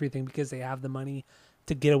with everything because they have the money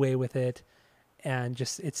to get away with it. And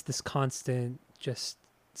just, it's this constant just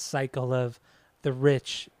cycle of the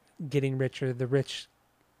rich getting richer, the rich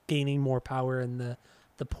gaining more power, and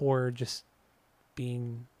the poor just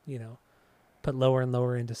being, you know, put lower and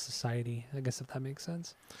lower into society. I guess if that makes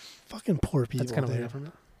sense. Fucking poor people. That's kind of what I got from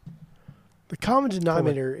it. The common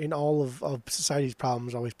denominator in all of society's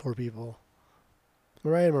problems is always poor people.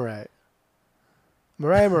 Am I right?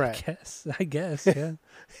 I guess, yeah.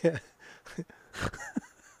 Yeah.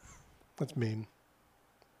 That's mean.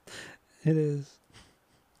 It is.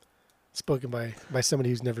 Spoken by somebody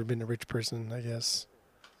who's never been a rich person, I guess.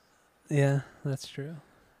 Yeah, that's true.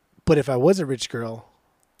 But if I was a rich girl.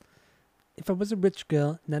 If I was a rich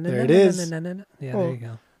girl. There it is. Yeah, there you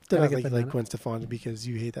go. Then I like Gwen Stefani because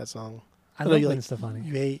you hate that song. I love Gwen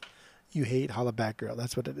Stefani. You hate Holla Back Girl.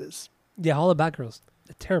 That's what it is. Yeah, Holla Back Girl's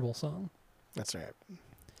a terrible song. That's right. All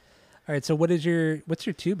right, so what's your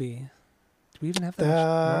 2B? Do we even have that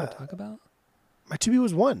much more to talk about? My 2B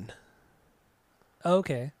was 1. Oh,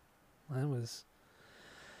 okay. That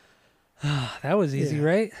was easy,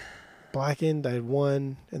 right? Blackened, I had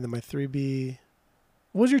 1, and then my 3B.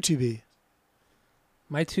 What was your 2B?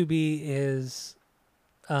 My 2B is,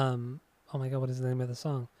 oh my God, what is the name of the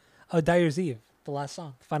song? Oh, Dyer's Eve, the last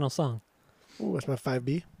song, final song. Ooh, that's my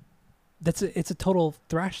 5B. It's a total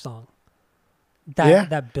thrash song. Yeah.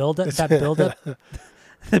 That build up,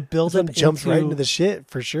 the build This one up jumps right into- into the shit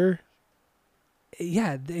for sure.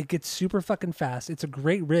 Yeah, it gets super fucking fast. It's a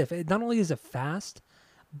great riff. It not only is it fast,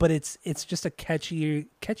 but it's just a catchy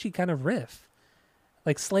kind of riff.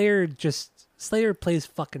 Like Slayer plays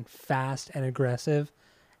fucking fast and aggressive,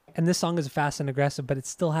 and this song is fast and aggressive, but it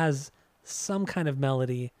still has some kind of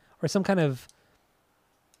melody or some kind of,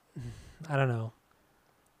 I don't know.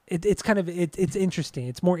 It's interesting.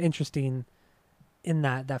 It's more interesting in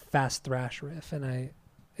that fast thrash riff, and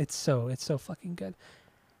it's so fucking good.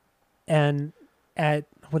 And at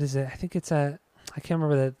what is it? I think it's I can't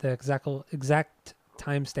remember the exact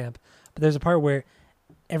timestamp, but there's a part where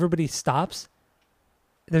everybody stops.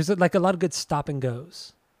 There's like a lot of good stop and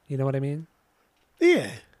goes. You know what I mean?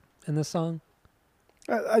 Yeah. In this song.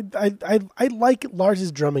 I like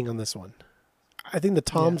Lars's drumming on this one. I think the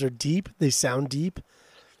toms are deep. They sound deep.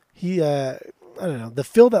 He I don't know. The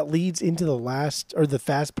fill that leads into the last or the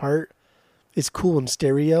fast part is cool in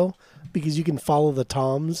stereo because you can follow the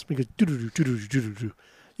toms because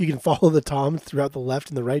you can follow the toms throughout the left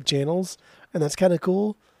and the right channels, and that's kind of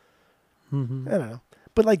cool. Mm-hmm. I don't know.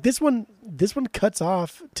 But like this one cuts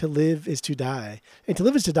off To Live Is To Die. And To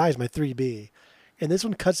Live Is To Die is my 3B. And this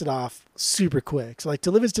one cuts it off super quick. So like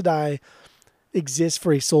To Live Is To Die exists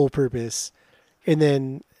for a sole purpose. And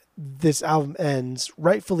then this album ends,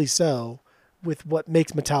 rightfully so, with what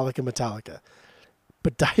makes Metallica Metallica.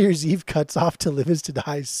 But Dyer's Eve cuts off To Live Is To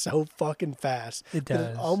Die so fucking fast. It that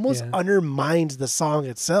does. It almost yeah. undermines the song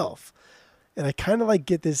itself. And I kind of like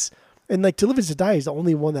get this... And like To Live Is To Die is the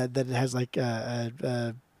only one that has like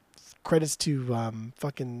credits to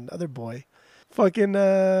fucking other boy, fucking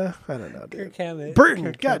I don't know, dude. Kirk Hammett. Burton.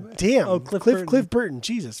 Kirk God Hammett. damn. Oh, Cliff Burton.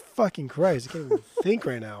 Jesus fucking Christ, I can't even think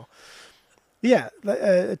right now. Yeah,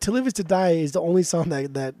 To Live Is To Die is the only song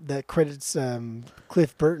that credits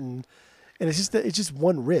Cliff Burton, and it's just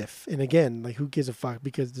one riff. And again, like who gives a fuck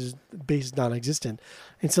because the bass is non-existent.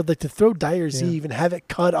 And so like to throw Dyer's Eve and have it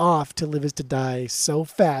cut off To Live Is To Die so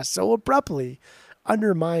fast, so abruptly,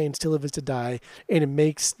 undermines To Live Is To Die, and it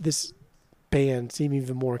makes this band seem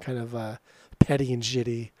even more kind of petty and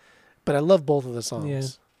shitty. But I love both of the songs. Yeah.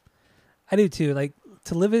 I do too. Like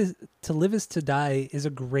To Live Is To Die is a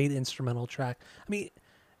great instrumental track. I mean,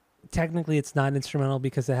 technically it's not instrumental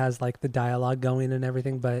because it has like the dialogue going and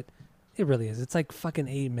everything, but it really is. It's like fucking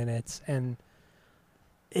 8 minutes, and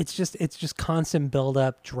it's just constant build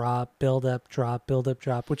up, drop, build up, drop, build up,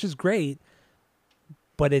 drop, which is great,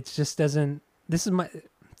 but it just doesn't. This is my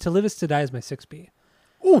To Live Is To Die is my 6B.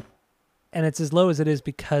 Ooh. And it's as low as it is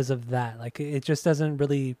because of that. Like it just doesn't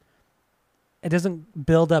really. It doesn't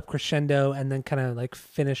build up crescendo and then kind of like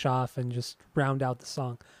finish off and just round out the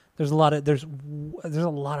song. There's a lot of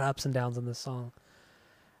ups and downs in this song,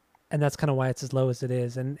 and that's kind of why it's as low as it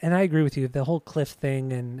is. And I agree with you. The whole Cliff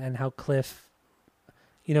thing and how Cliff,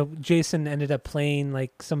 Jason ended up playing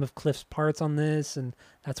like some of Cliff's parts on this, and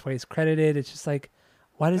that's why he's credited. It's just like,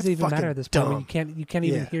 why does it even matter at this point? When you can't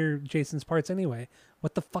even hear Jason's parts anyway.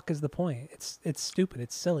 What the fuck is the point? It's stupid.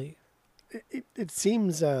 It's silly. It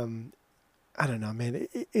seems I don't know, man.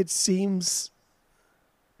 It seems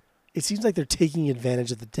like they're taking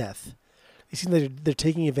advantage of the death. It seems like they're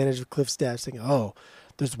taking advantage of Cliff's death, saying, "Oh,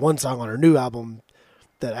 there's one song on our new album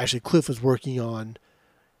that actually Cliff was working on."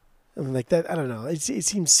 I mean, like that. I don't know. It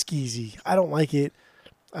seems skeezy. I don't like it.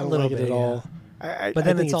 I don't like it at all. But then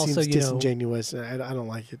I think it's also seems disingenuous. I don't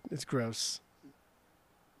like it. It's gross.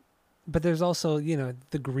 But there's also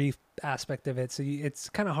the grief aspect of it. So it's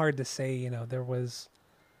kind of hard to say. There was.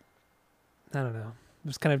 I don't know. It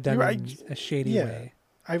was kind of done in a shady way.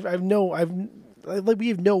 we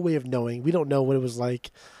have no way of knowing. We don't know what it was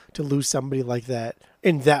like to lose somebody like that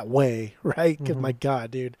in that way, right? Because my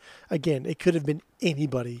God, dude, again, it could have been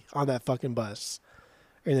anybody on that fucking bus.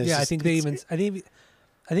 And I think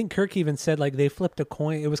Kirk even said like they flipped a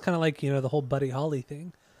coin. It was kind of like the whole Buddy Holly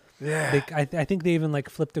thing. Yeah, I think they even like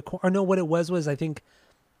flipped a coin. Or no, what it was I think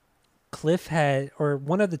Cliff had or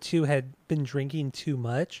one of the two had been drinking too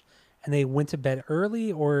much. And they went to bed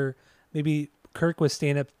early, or maybe Kirk was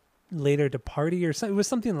staying up later to party, or something. It was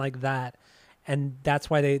something like that, and that's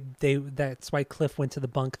why that's why Cliff went to the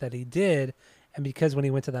bunk that he did, and because when he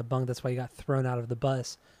went to that bunk, that's why he got thrown out of the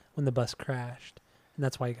bus when the bus crashed, and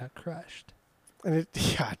that's why he got crushed. And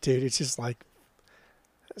dude, it's just like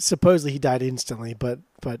supposedly he died instantly, but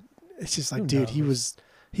it's just like, dude, he was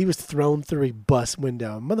thrown through a bus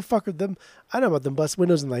window, motherfucker. I know about them bus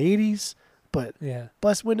windows in the 80s. But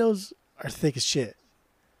bus windows are thick as shit.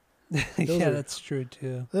 Yeah, are- that's true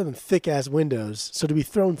too. They live in thick ass windows, so to be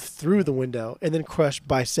thrown through the window and then crushed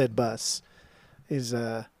by said bus is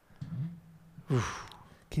Can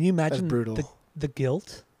you that's imagine brutal the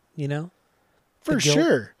guilt? You know, for guilt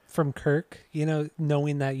sure. from Kirk. You know,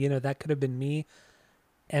 knowing that that could have been me,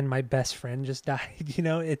 and my best friend just died.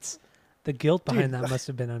 It's the guilt behind Dude, that must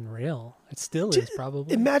have been unreal. It still is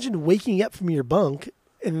probably. Imagine waking up from your bunk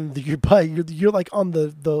and you're like on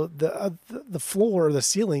the floor or the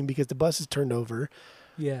ceiling because the bus is turned over,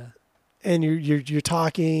 Yeah. and you're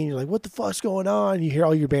talking. You're like, "What the fuck's going on?" You hear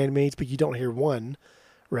all your bandmates, but you don't hear one,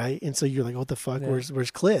 right? And so you're like, "What the fuck? Yeah.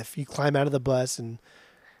 Where's Cliff?" You climb out of the bus and,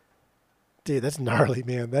 dude, that's gnarly,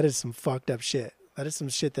 man. That is some fucked up shit. That is some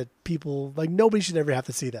shit that people like. Nobody should ever have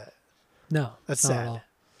to see that. No, That's not at sad. all.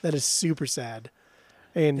 That is super sad.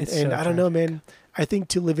 And It's and so I don't know, tragic. man. I think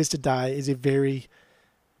To Live Is to Die is a very.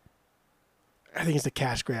 I think it's a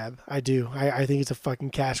cash grab. I do. I think it's a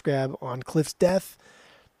fucking cash grab on Cliff's death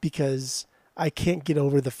because I can't get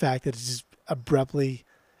over the fact that it's just abruptly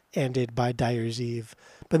ended by Dyer's Eve.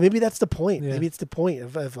 But maybe that's the point. Yeah. Maybe it's the point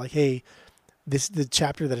of like, hey, this is the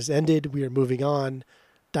chapter that has ended. We are moving on.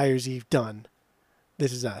 Dyer's Eve done.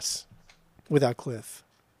 This is us without Cliff.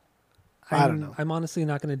 I don't know. I'm honestly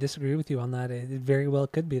not going to disagree with you on that. It very well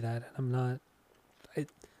could be that. I'm not.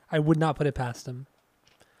 I would not put it past him.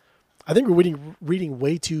 I think we're reading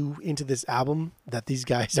way too into this album that these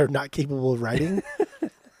guys are not capable of writing.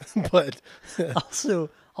 But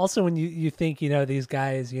Also, when you think these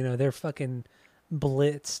guys, they're fucking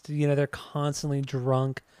blitzed. They're constantly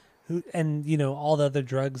drunk, and all the other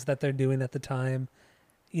drugs that they're doing at the time.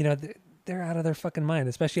 They're out of their fucking mind,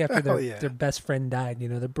 especially after their best friend died.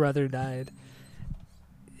 Their brother died.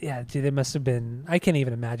 Yeah, dude, it must have been. I can't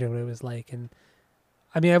even imagine what it was like. And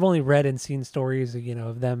I mean, I've only read and seen stories,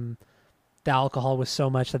 of them. The alcohol was so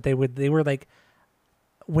much that they were like,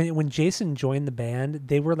 when Jason joined the band,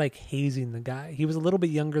 they were like hazing the guy. He was a little bit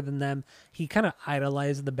younger than them. He kind of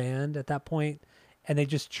idolized the band at that point, and they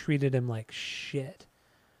just treated him like shit.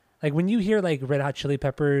 Like when you hear like Red Hot Chili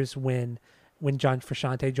Peppers when John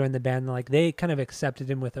Frusciante joined the band, like they kind of accepted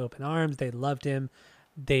him with open arms. They loved him.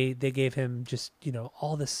 They gave him just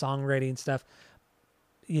all the songwriting stuff.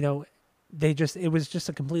 It was just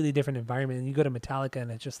a completely different environment. And you go to Metallica, and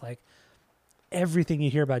it's just like everything you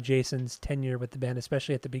hear about Jason's tenure with the band,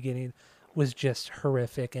 especially at the beginning, was just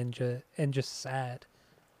horrific and just sad.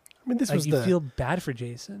 I mean, Like you feel bad for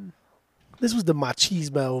Jason. this was the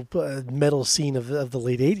machismo metal scene of the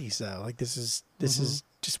late '80s, though. Like this is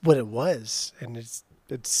just what it was, and it's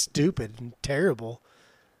stupid and terrible.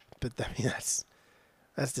 But I mean, that's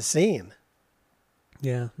the scene.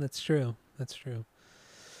 Yeah, that's true. That's true.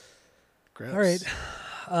 Gross. All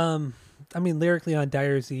right. I mean, lyrically on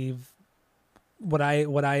Dyer's Eve, what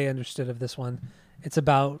I understood of this one, it's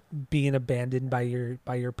about being abandoned by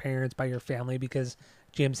your parents, by your family, because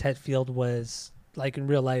James Hetfield was, like, in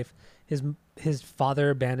real life, his father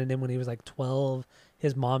abandoned him when he was like 12.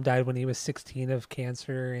 His mom died when he was 16 of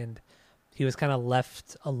cancer, and he was kind of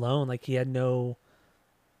left alone. Like he had no,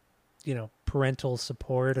 parental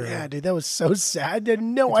support. Or Yeah, dude, that was so sad. I had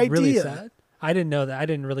no it's idea. really sad. I didn't know that. I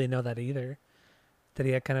didn't really know that either. That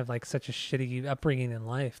he had kind of like such a shitty upbringing in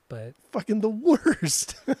life, but Fucking the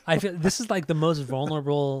worst. I feel this is like the most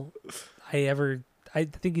vulnerable I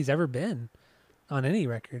think he's ever been on any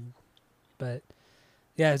record. But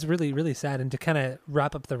yeah, it's really, really sad. And to kind of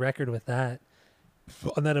wrap up the record with that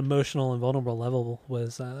on that emotional and vulnerable level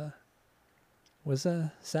was sad.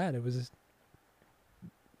 It was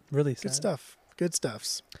really sad. Good stuff. Good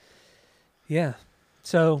stuffs. Yeah.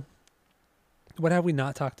 So what have we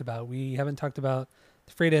not talked about? We haven't talked about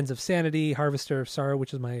The Frayed Ends of Sanity, Harvester of Sorrow,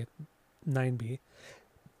 which is my 9B.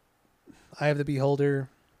 Eye of the Beholder,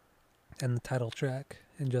 and the title track,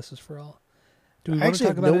 Injustice for All. Do we I want to actually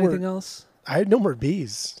talk have about no more- anything else? I had no more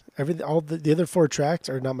B's. All the other 4 tracks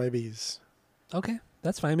are not my B's. Okay,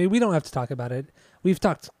 that's fine. I mean, we don't have to talk about it. We've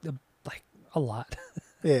talked like a lot.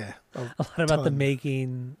 Yeah. A lot about the ton.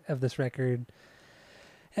 making of this record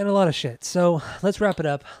and a lot of shit. So let's wrap it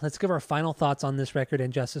up. Let's give our final thoughts on this record,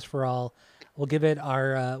 Injustice for All. We'll give it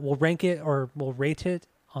our, we'll rank it or we'll rate it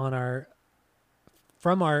on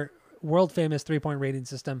from our world famous 3-point rating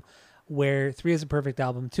system, where 3 is a perfect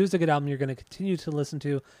album, 2 is a good album you're going to continue to listen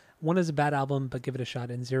to, 1 is a bad album but give it a shot,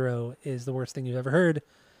 and 0 is the worst thing you've ever heard.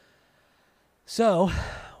 So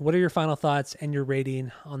what are your final thoughts and your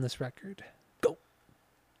rating on this record? Go.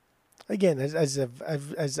 Again, as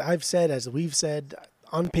I've said, as we've said,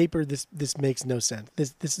 on paper, this makes no sense.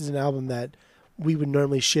 This is an album that we would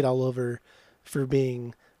normally shit all over for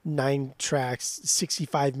being 9 tracks,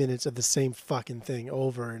 65 minutes of the same fucking thing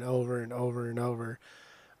over and over and over and over.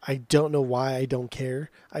 I don't know why I don't care.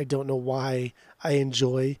 I don't know why I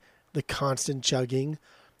enjoy the constant chugging.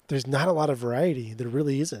 There's not a lot of variety. There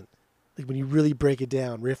really isn't. Like when you really break it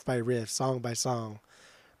down, riff by riff, song by song,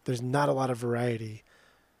 there's not a lot of variety.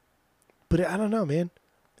 But I don't know, man.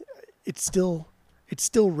 It still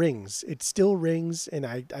rings. It still rings, and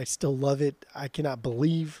I still love it. I cannot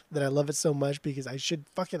believe that I love it so much because I should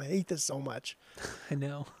fucking hate this so much. I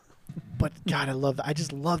know. But God, I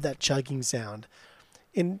just love that chugging sound.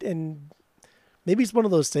 And maybe it's one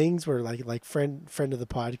of those things where like friend of the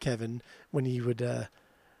pod, Kevin, when he would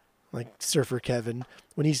like Surfer Kevin,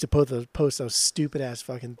 when he used to post those stupid ass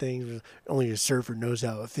fucking things with, only a surfer knows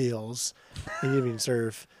how it feels. And he didn't even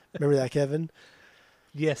surf. Remember that, Kevin?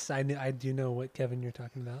 Yes, I do know what Kevin you're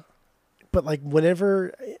talking about. But like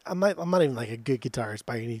whenever I'm not even like a good guitarist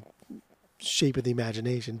by any shape of the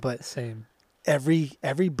imagination, but Same.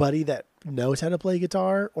 everybody that knows how to play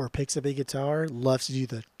guitar or picks up a guitar loves to do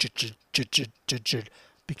the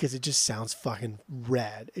because it just sounds fucking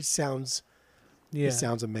rad. It sounds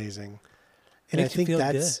amazing. And I think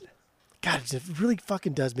that's good. God, it really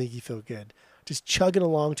fucking does make you feel good. Just chugging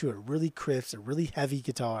along to a really crisp, a really heavy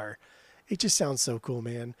guitar. It just sounds so cool,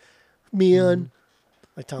 man.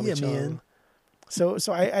 Like Tommy Chong. Man. So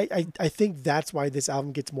I think that's why this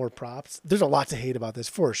album gets more props. There's a lot to hate about this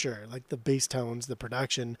for sure. Like the bass tones, the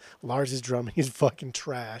production, Lars' drumming is fucking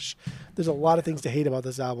trash. There's a lot of things to hate about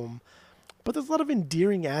this album. But there's a lot of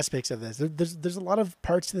endearing aspects of this. There's a lot of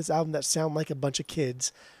parts to this album that sound like a bunch of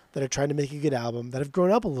kids that are trying to make a good album, that have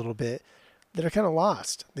grown up a little bit, that are kind of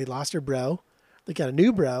lost. They lost their bro. They got a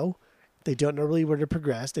new bro. They don't know really where to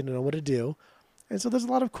progress. They don't know what to do. And so there's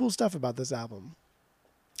a lot of cool stuff about this album.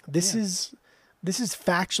 This is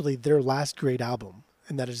factually their last great album,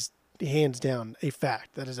 and that is hands down a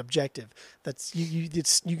fact. That is objective. That's you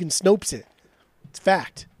can Snopes it. It's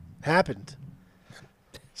fact. It happened.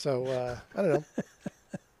 So I don't know.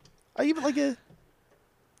 I give it like a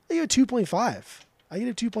 2.5. I give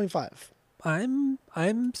it a 2.5.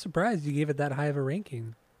 I'm surprised you gave it that high of a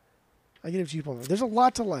ranking. I give it a 2.5. There's a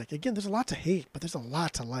lot to like. Again, there's a lot to hate, but there's a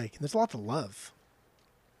lot to like, and there's a lot to love.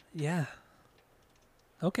 Yeah.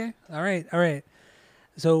 Okay. All right.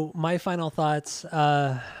 So my final thoughts.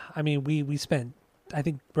 I mean, we spent, I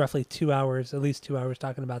think, roughly at least 2 hours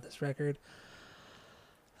talking about this record.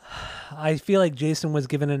 I feel like Jason was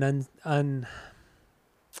given an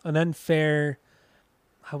unfair.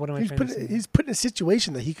 What am I trying to say? He's put in a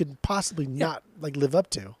situation that he could possibly not like live up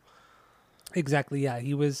to. Exactly. Yeah.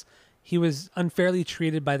 He was unfairly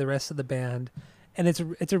treated by the rest of the band, and it's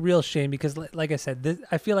a real shame because, like I said,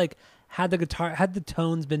 I feel like had the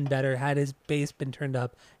tones been better, had his bass been turned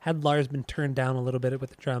up, had Lars been turned down a little bit with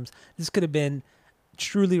the drums, this could have been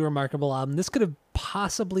truly remarkable album. This could have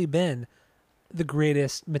possibly been the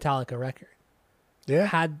greatest Metallica record. Yeah.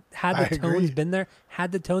 Had the tones been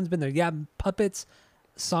there, yeah, Puppets,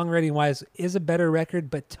 songwriting wise, is a better record,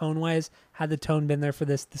 but tone wise, had the tone been there for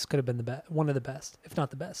this could have been one of the best, if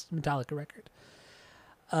not the best, Metallica record.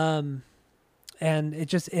 And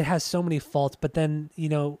it has so many faults, but then,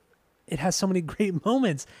 it has so many great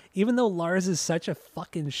moments. Even though Lars is such a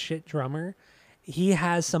fucking shit drummer, he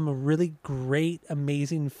has some really great,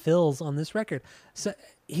 amazing fills on this record. So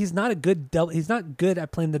he's not he's not good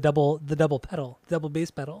at playing the double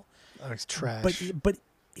bass pedal. Oh, it's trash. But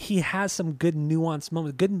he has some good nuanced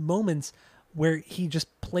moments where he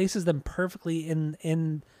just places them perfectly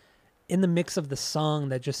in the mix of the song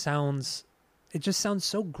that just sounds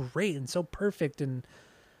so great and so perfect. And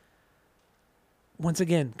once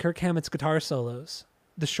again, Kirk Hammett's guitar solos,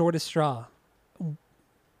 The Shortest Straw.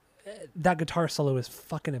 That guitar solo is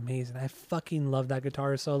fucking amazing. I fucking love that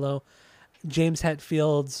guitar solo. James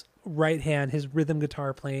Hetfield's right hand, his rhythm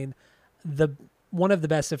guitar playing, one of the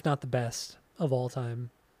best, if not the best, of all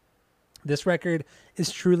time. This record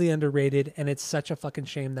is truly underrated, and it's such a fucking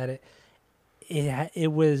shame that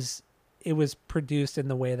it was produced in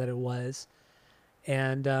the way that it was.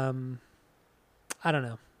 And I don't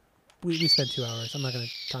know. We spent 2 hours. I'm not going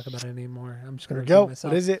to talk about it anymore. I'm just going to go.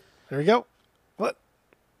 myself. What is it? There we go. What?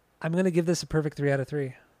 I'm going to give this a perfect 3 out of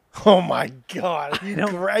 3. Oh my God! Are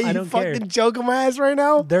you fucking joking my ass right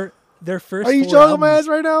now? Their first. Are you joking my ass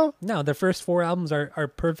right now? No, their first 4 albums are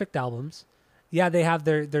perfect albums. Yeah, they have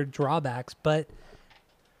their drawbacks, but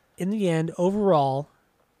in the end, overall,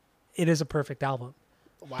 it is a perfect album.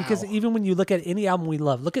 Wow. Because even when you look at any album we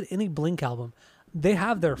love, look at any Blink album, they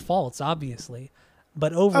have their faults, obviously,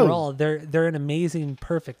 but overall, they're an amazing,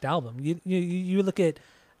 perfect album. You look at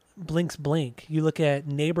Blink's Blink, you look at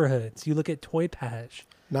Neighborhoods, you look at Toy Patch.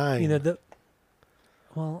 9.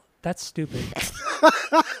 Well, that's stupid.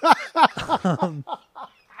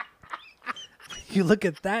 you look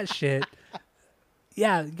at that shit.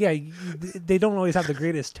 Yeah, they don't always have the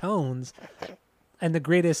greatest tones and the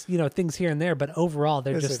greatest, things here and there, but overall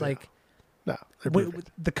they're Yes, just they do. like No, they're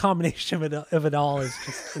perfect. the combination of it all is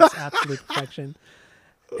just it's absolute perfection.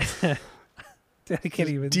 I can't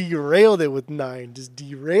even. Derailed it with 9. Just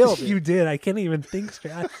derailed it. You did. I can't even think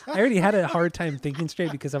straight. I already had a hard time thinking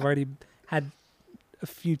straight because I've already had a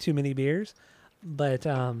few too many beers. But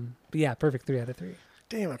yeah, perfect 3 out of 3.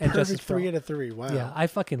 Damn, a And Justice perfect for 3 All. out of 3. Wow. Yeah, I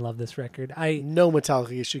fucking love this record. No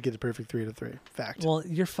Metallica should get a perfect 3 out of 3. Fact. Well,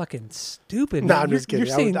 you're fucking stupid. No, man. I'm just kidding.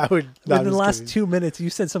 You're saying I would. No, within I'm the just last kidding. 2 minutes, you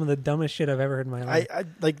said some of the dumbest shit I've ever heard in my life. I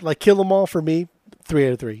like Kill 'Em All for me. 3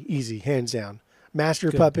 out of 3, easy, hands down. Master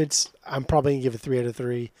of Good. Puppets, I'm probably gonna give it 3 out of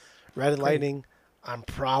 3. Red Great. Lightning, I'm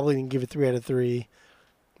probably gonna give it 3 out of 3.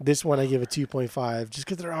 This one I give it 2.5, just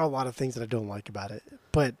because there are a lot of things that I don't like about it.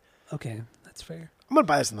 But Okay, that's fair. I'm gonna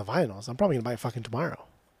buy this in the vinyls. I'm probably gonna buy it fucking tomorrow.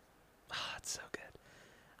 Oh, it's so good.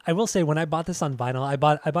 I will say when I bought this on vinyl, I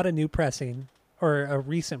bought a new pressing or a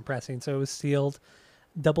recent pressing, so it was sealed,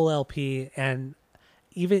 double LP, and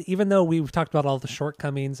even though we've talked about all the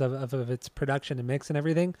shortcomings of its production and mix and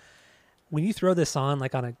everything, when you throw this on I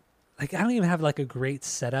don't even have like a great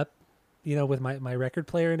setup, with my record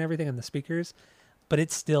player and everything and the speakers, but it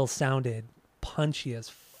still sounded punchy as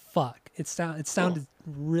fuck. It sounded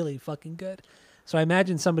really fucking good. So I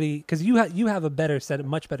imagine somebody, because you have a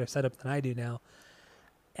much better setup than I do now,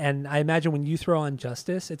 and I imagine when you throw on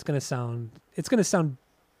Justice, it's gonna sound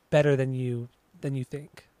better than you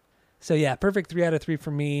think. So yeah, perfect 3 out of 3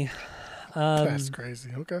 for me. That's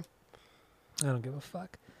crazy. Okay. I don't give a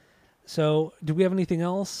fuck. So do we have anything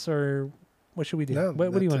else, or what should we do? No,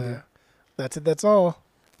 what do you want to do? That's it. That's all. All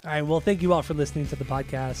right. Well, thank you all for listening to the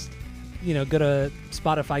podcast. Go to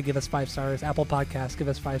Spotify, give us 5 stars. Apple Podcasts, give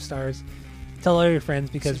us 5 stars. Tell all your friends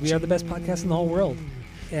because we are the best podcast in the whole world.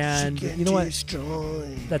 And you know what?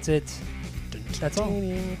 That's it. That's all.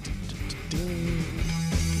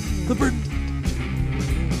 The bird.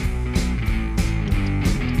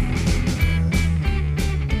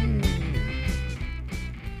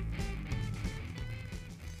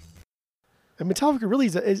 And Metallica really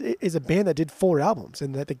is a band that did 4 albums,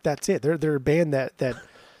 and I think that's it. They're a band that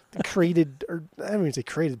created, or I don't even say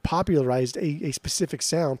created, popularized a specific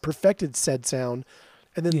sound, perfected said sound,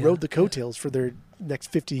 and then rode the coattails for their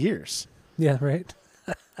next 50 years. Yeah, right.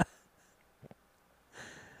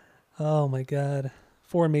 Oh my God.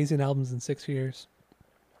 4 amazing albums in 6 years.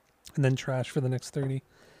 And then trash for the next 30.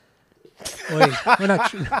 Wait, we're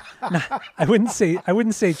not. I wouldn't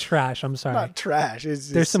say trash. I'm sorry. Not trash.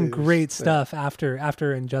 There's some great stuff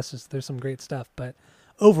after Injustice. There's some great stuff, but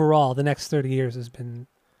overall, the next 30 years has been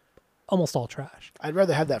almost all trash. I'd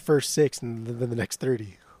rather have that first 6 than the next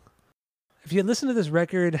 30. If you listen to this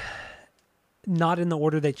record, not in the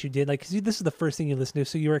order that you did, like, 'cause this is the first thing you listen to,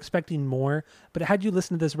 so you were expecting more. But had you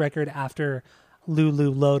listened to this record after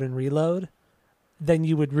Lulu, Load, and Reload, then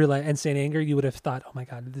you would realize, and Saint Anger, you would have thought, oh my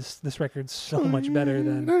God, this record's so much better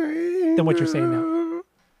than what you're saying now.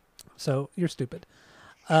 So you're stupid.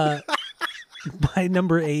 My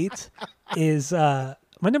number 8 is Saint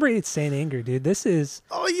Anger, dude. This is,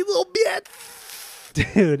 Oh, you little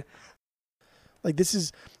bitch. dude. Like, this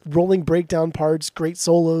is rolling breakdown parts, great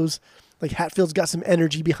solos. Like, Hatfield's got some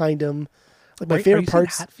energy behind him. Like, my favorite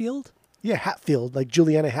parts. Hatfield? Yeah, Hatfield, like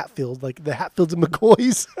Juliana Hatfield, like the Hatfields and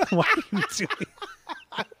McCoys. What are you doing?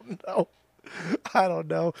 No, I don't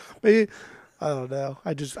know. Maybe, I don't know.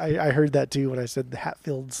 I heard that too when I said the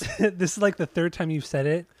Hatfields. This is like the 3rd time you've said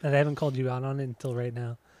it, and I haven't called you out on it until right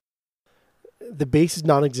now. The bass is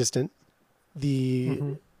non-existent.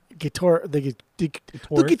 The guitar, the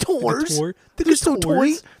guitars, they're so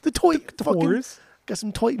toy. The toy, fucking got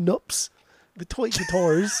some toy noops. The toy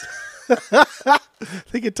guitars.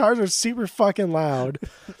 The guitars are super fucking loud,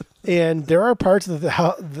 and there are parts of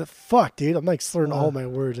the fuck, dude. I'm like slurring all my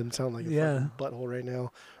words and sound like a fucking butthole right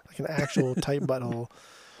now, like an actual tight butthole.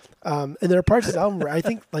 And there are parts of the album where I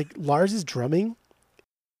think like Lars' drumming.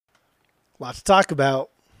 Lots to talk about.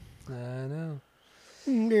 I know.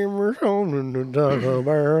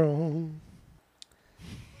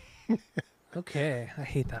 Okay, I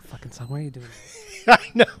hate that fucking song. Why are you doing I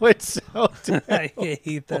know it's so. that? I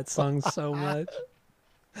hate that song so much.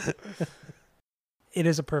 It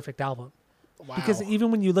is a perfect album. Wow. Because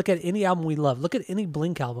even when you look at any album we love, look at any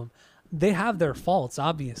Blink album, they have their faults,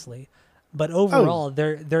 obviously, but overall,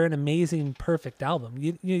 they're an amazing, perfect album.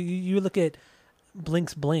 You look at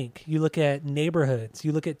Blink's Blink, you look at Neighborhoods,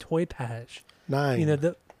 you look at Toy Patch.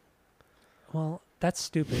 9. Well, that's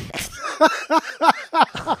stupid.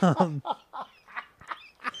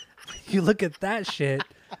 You look at that shit.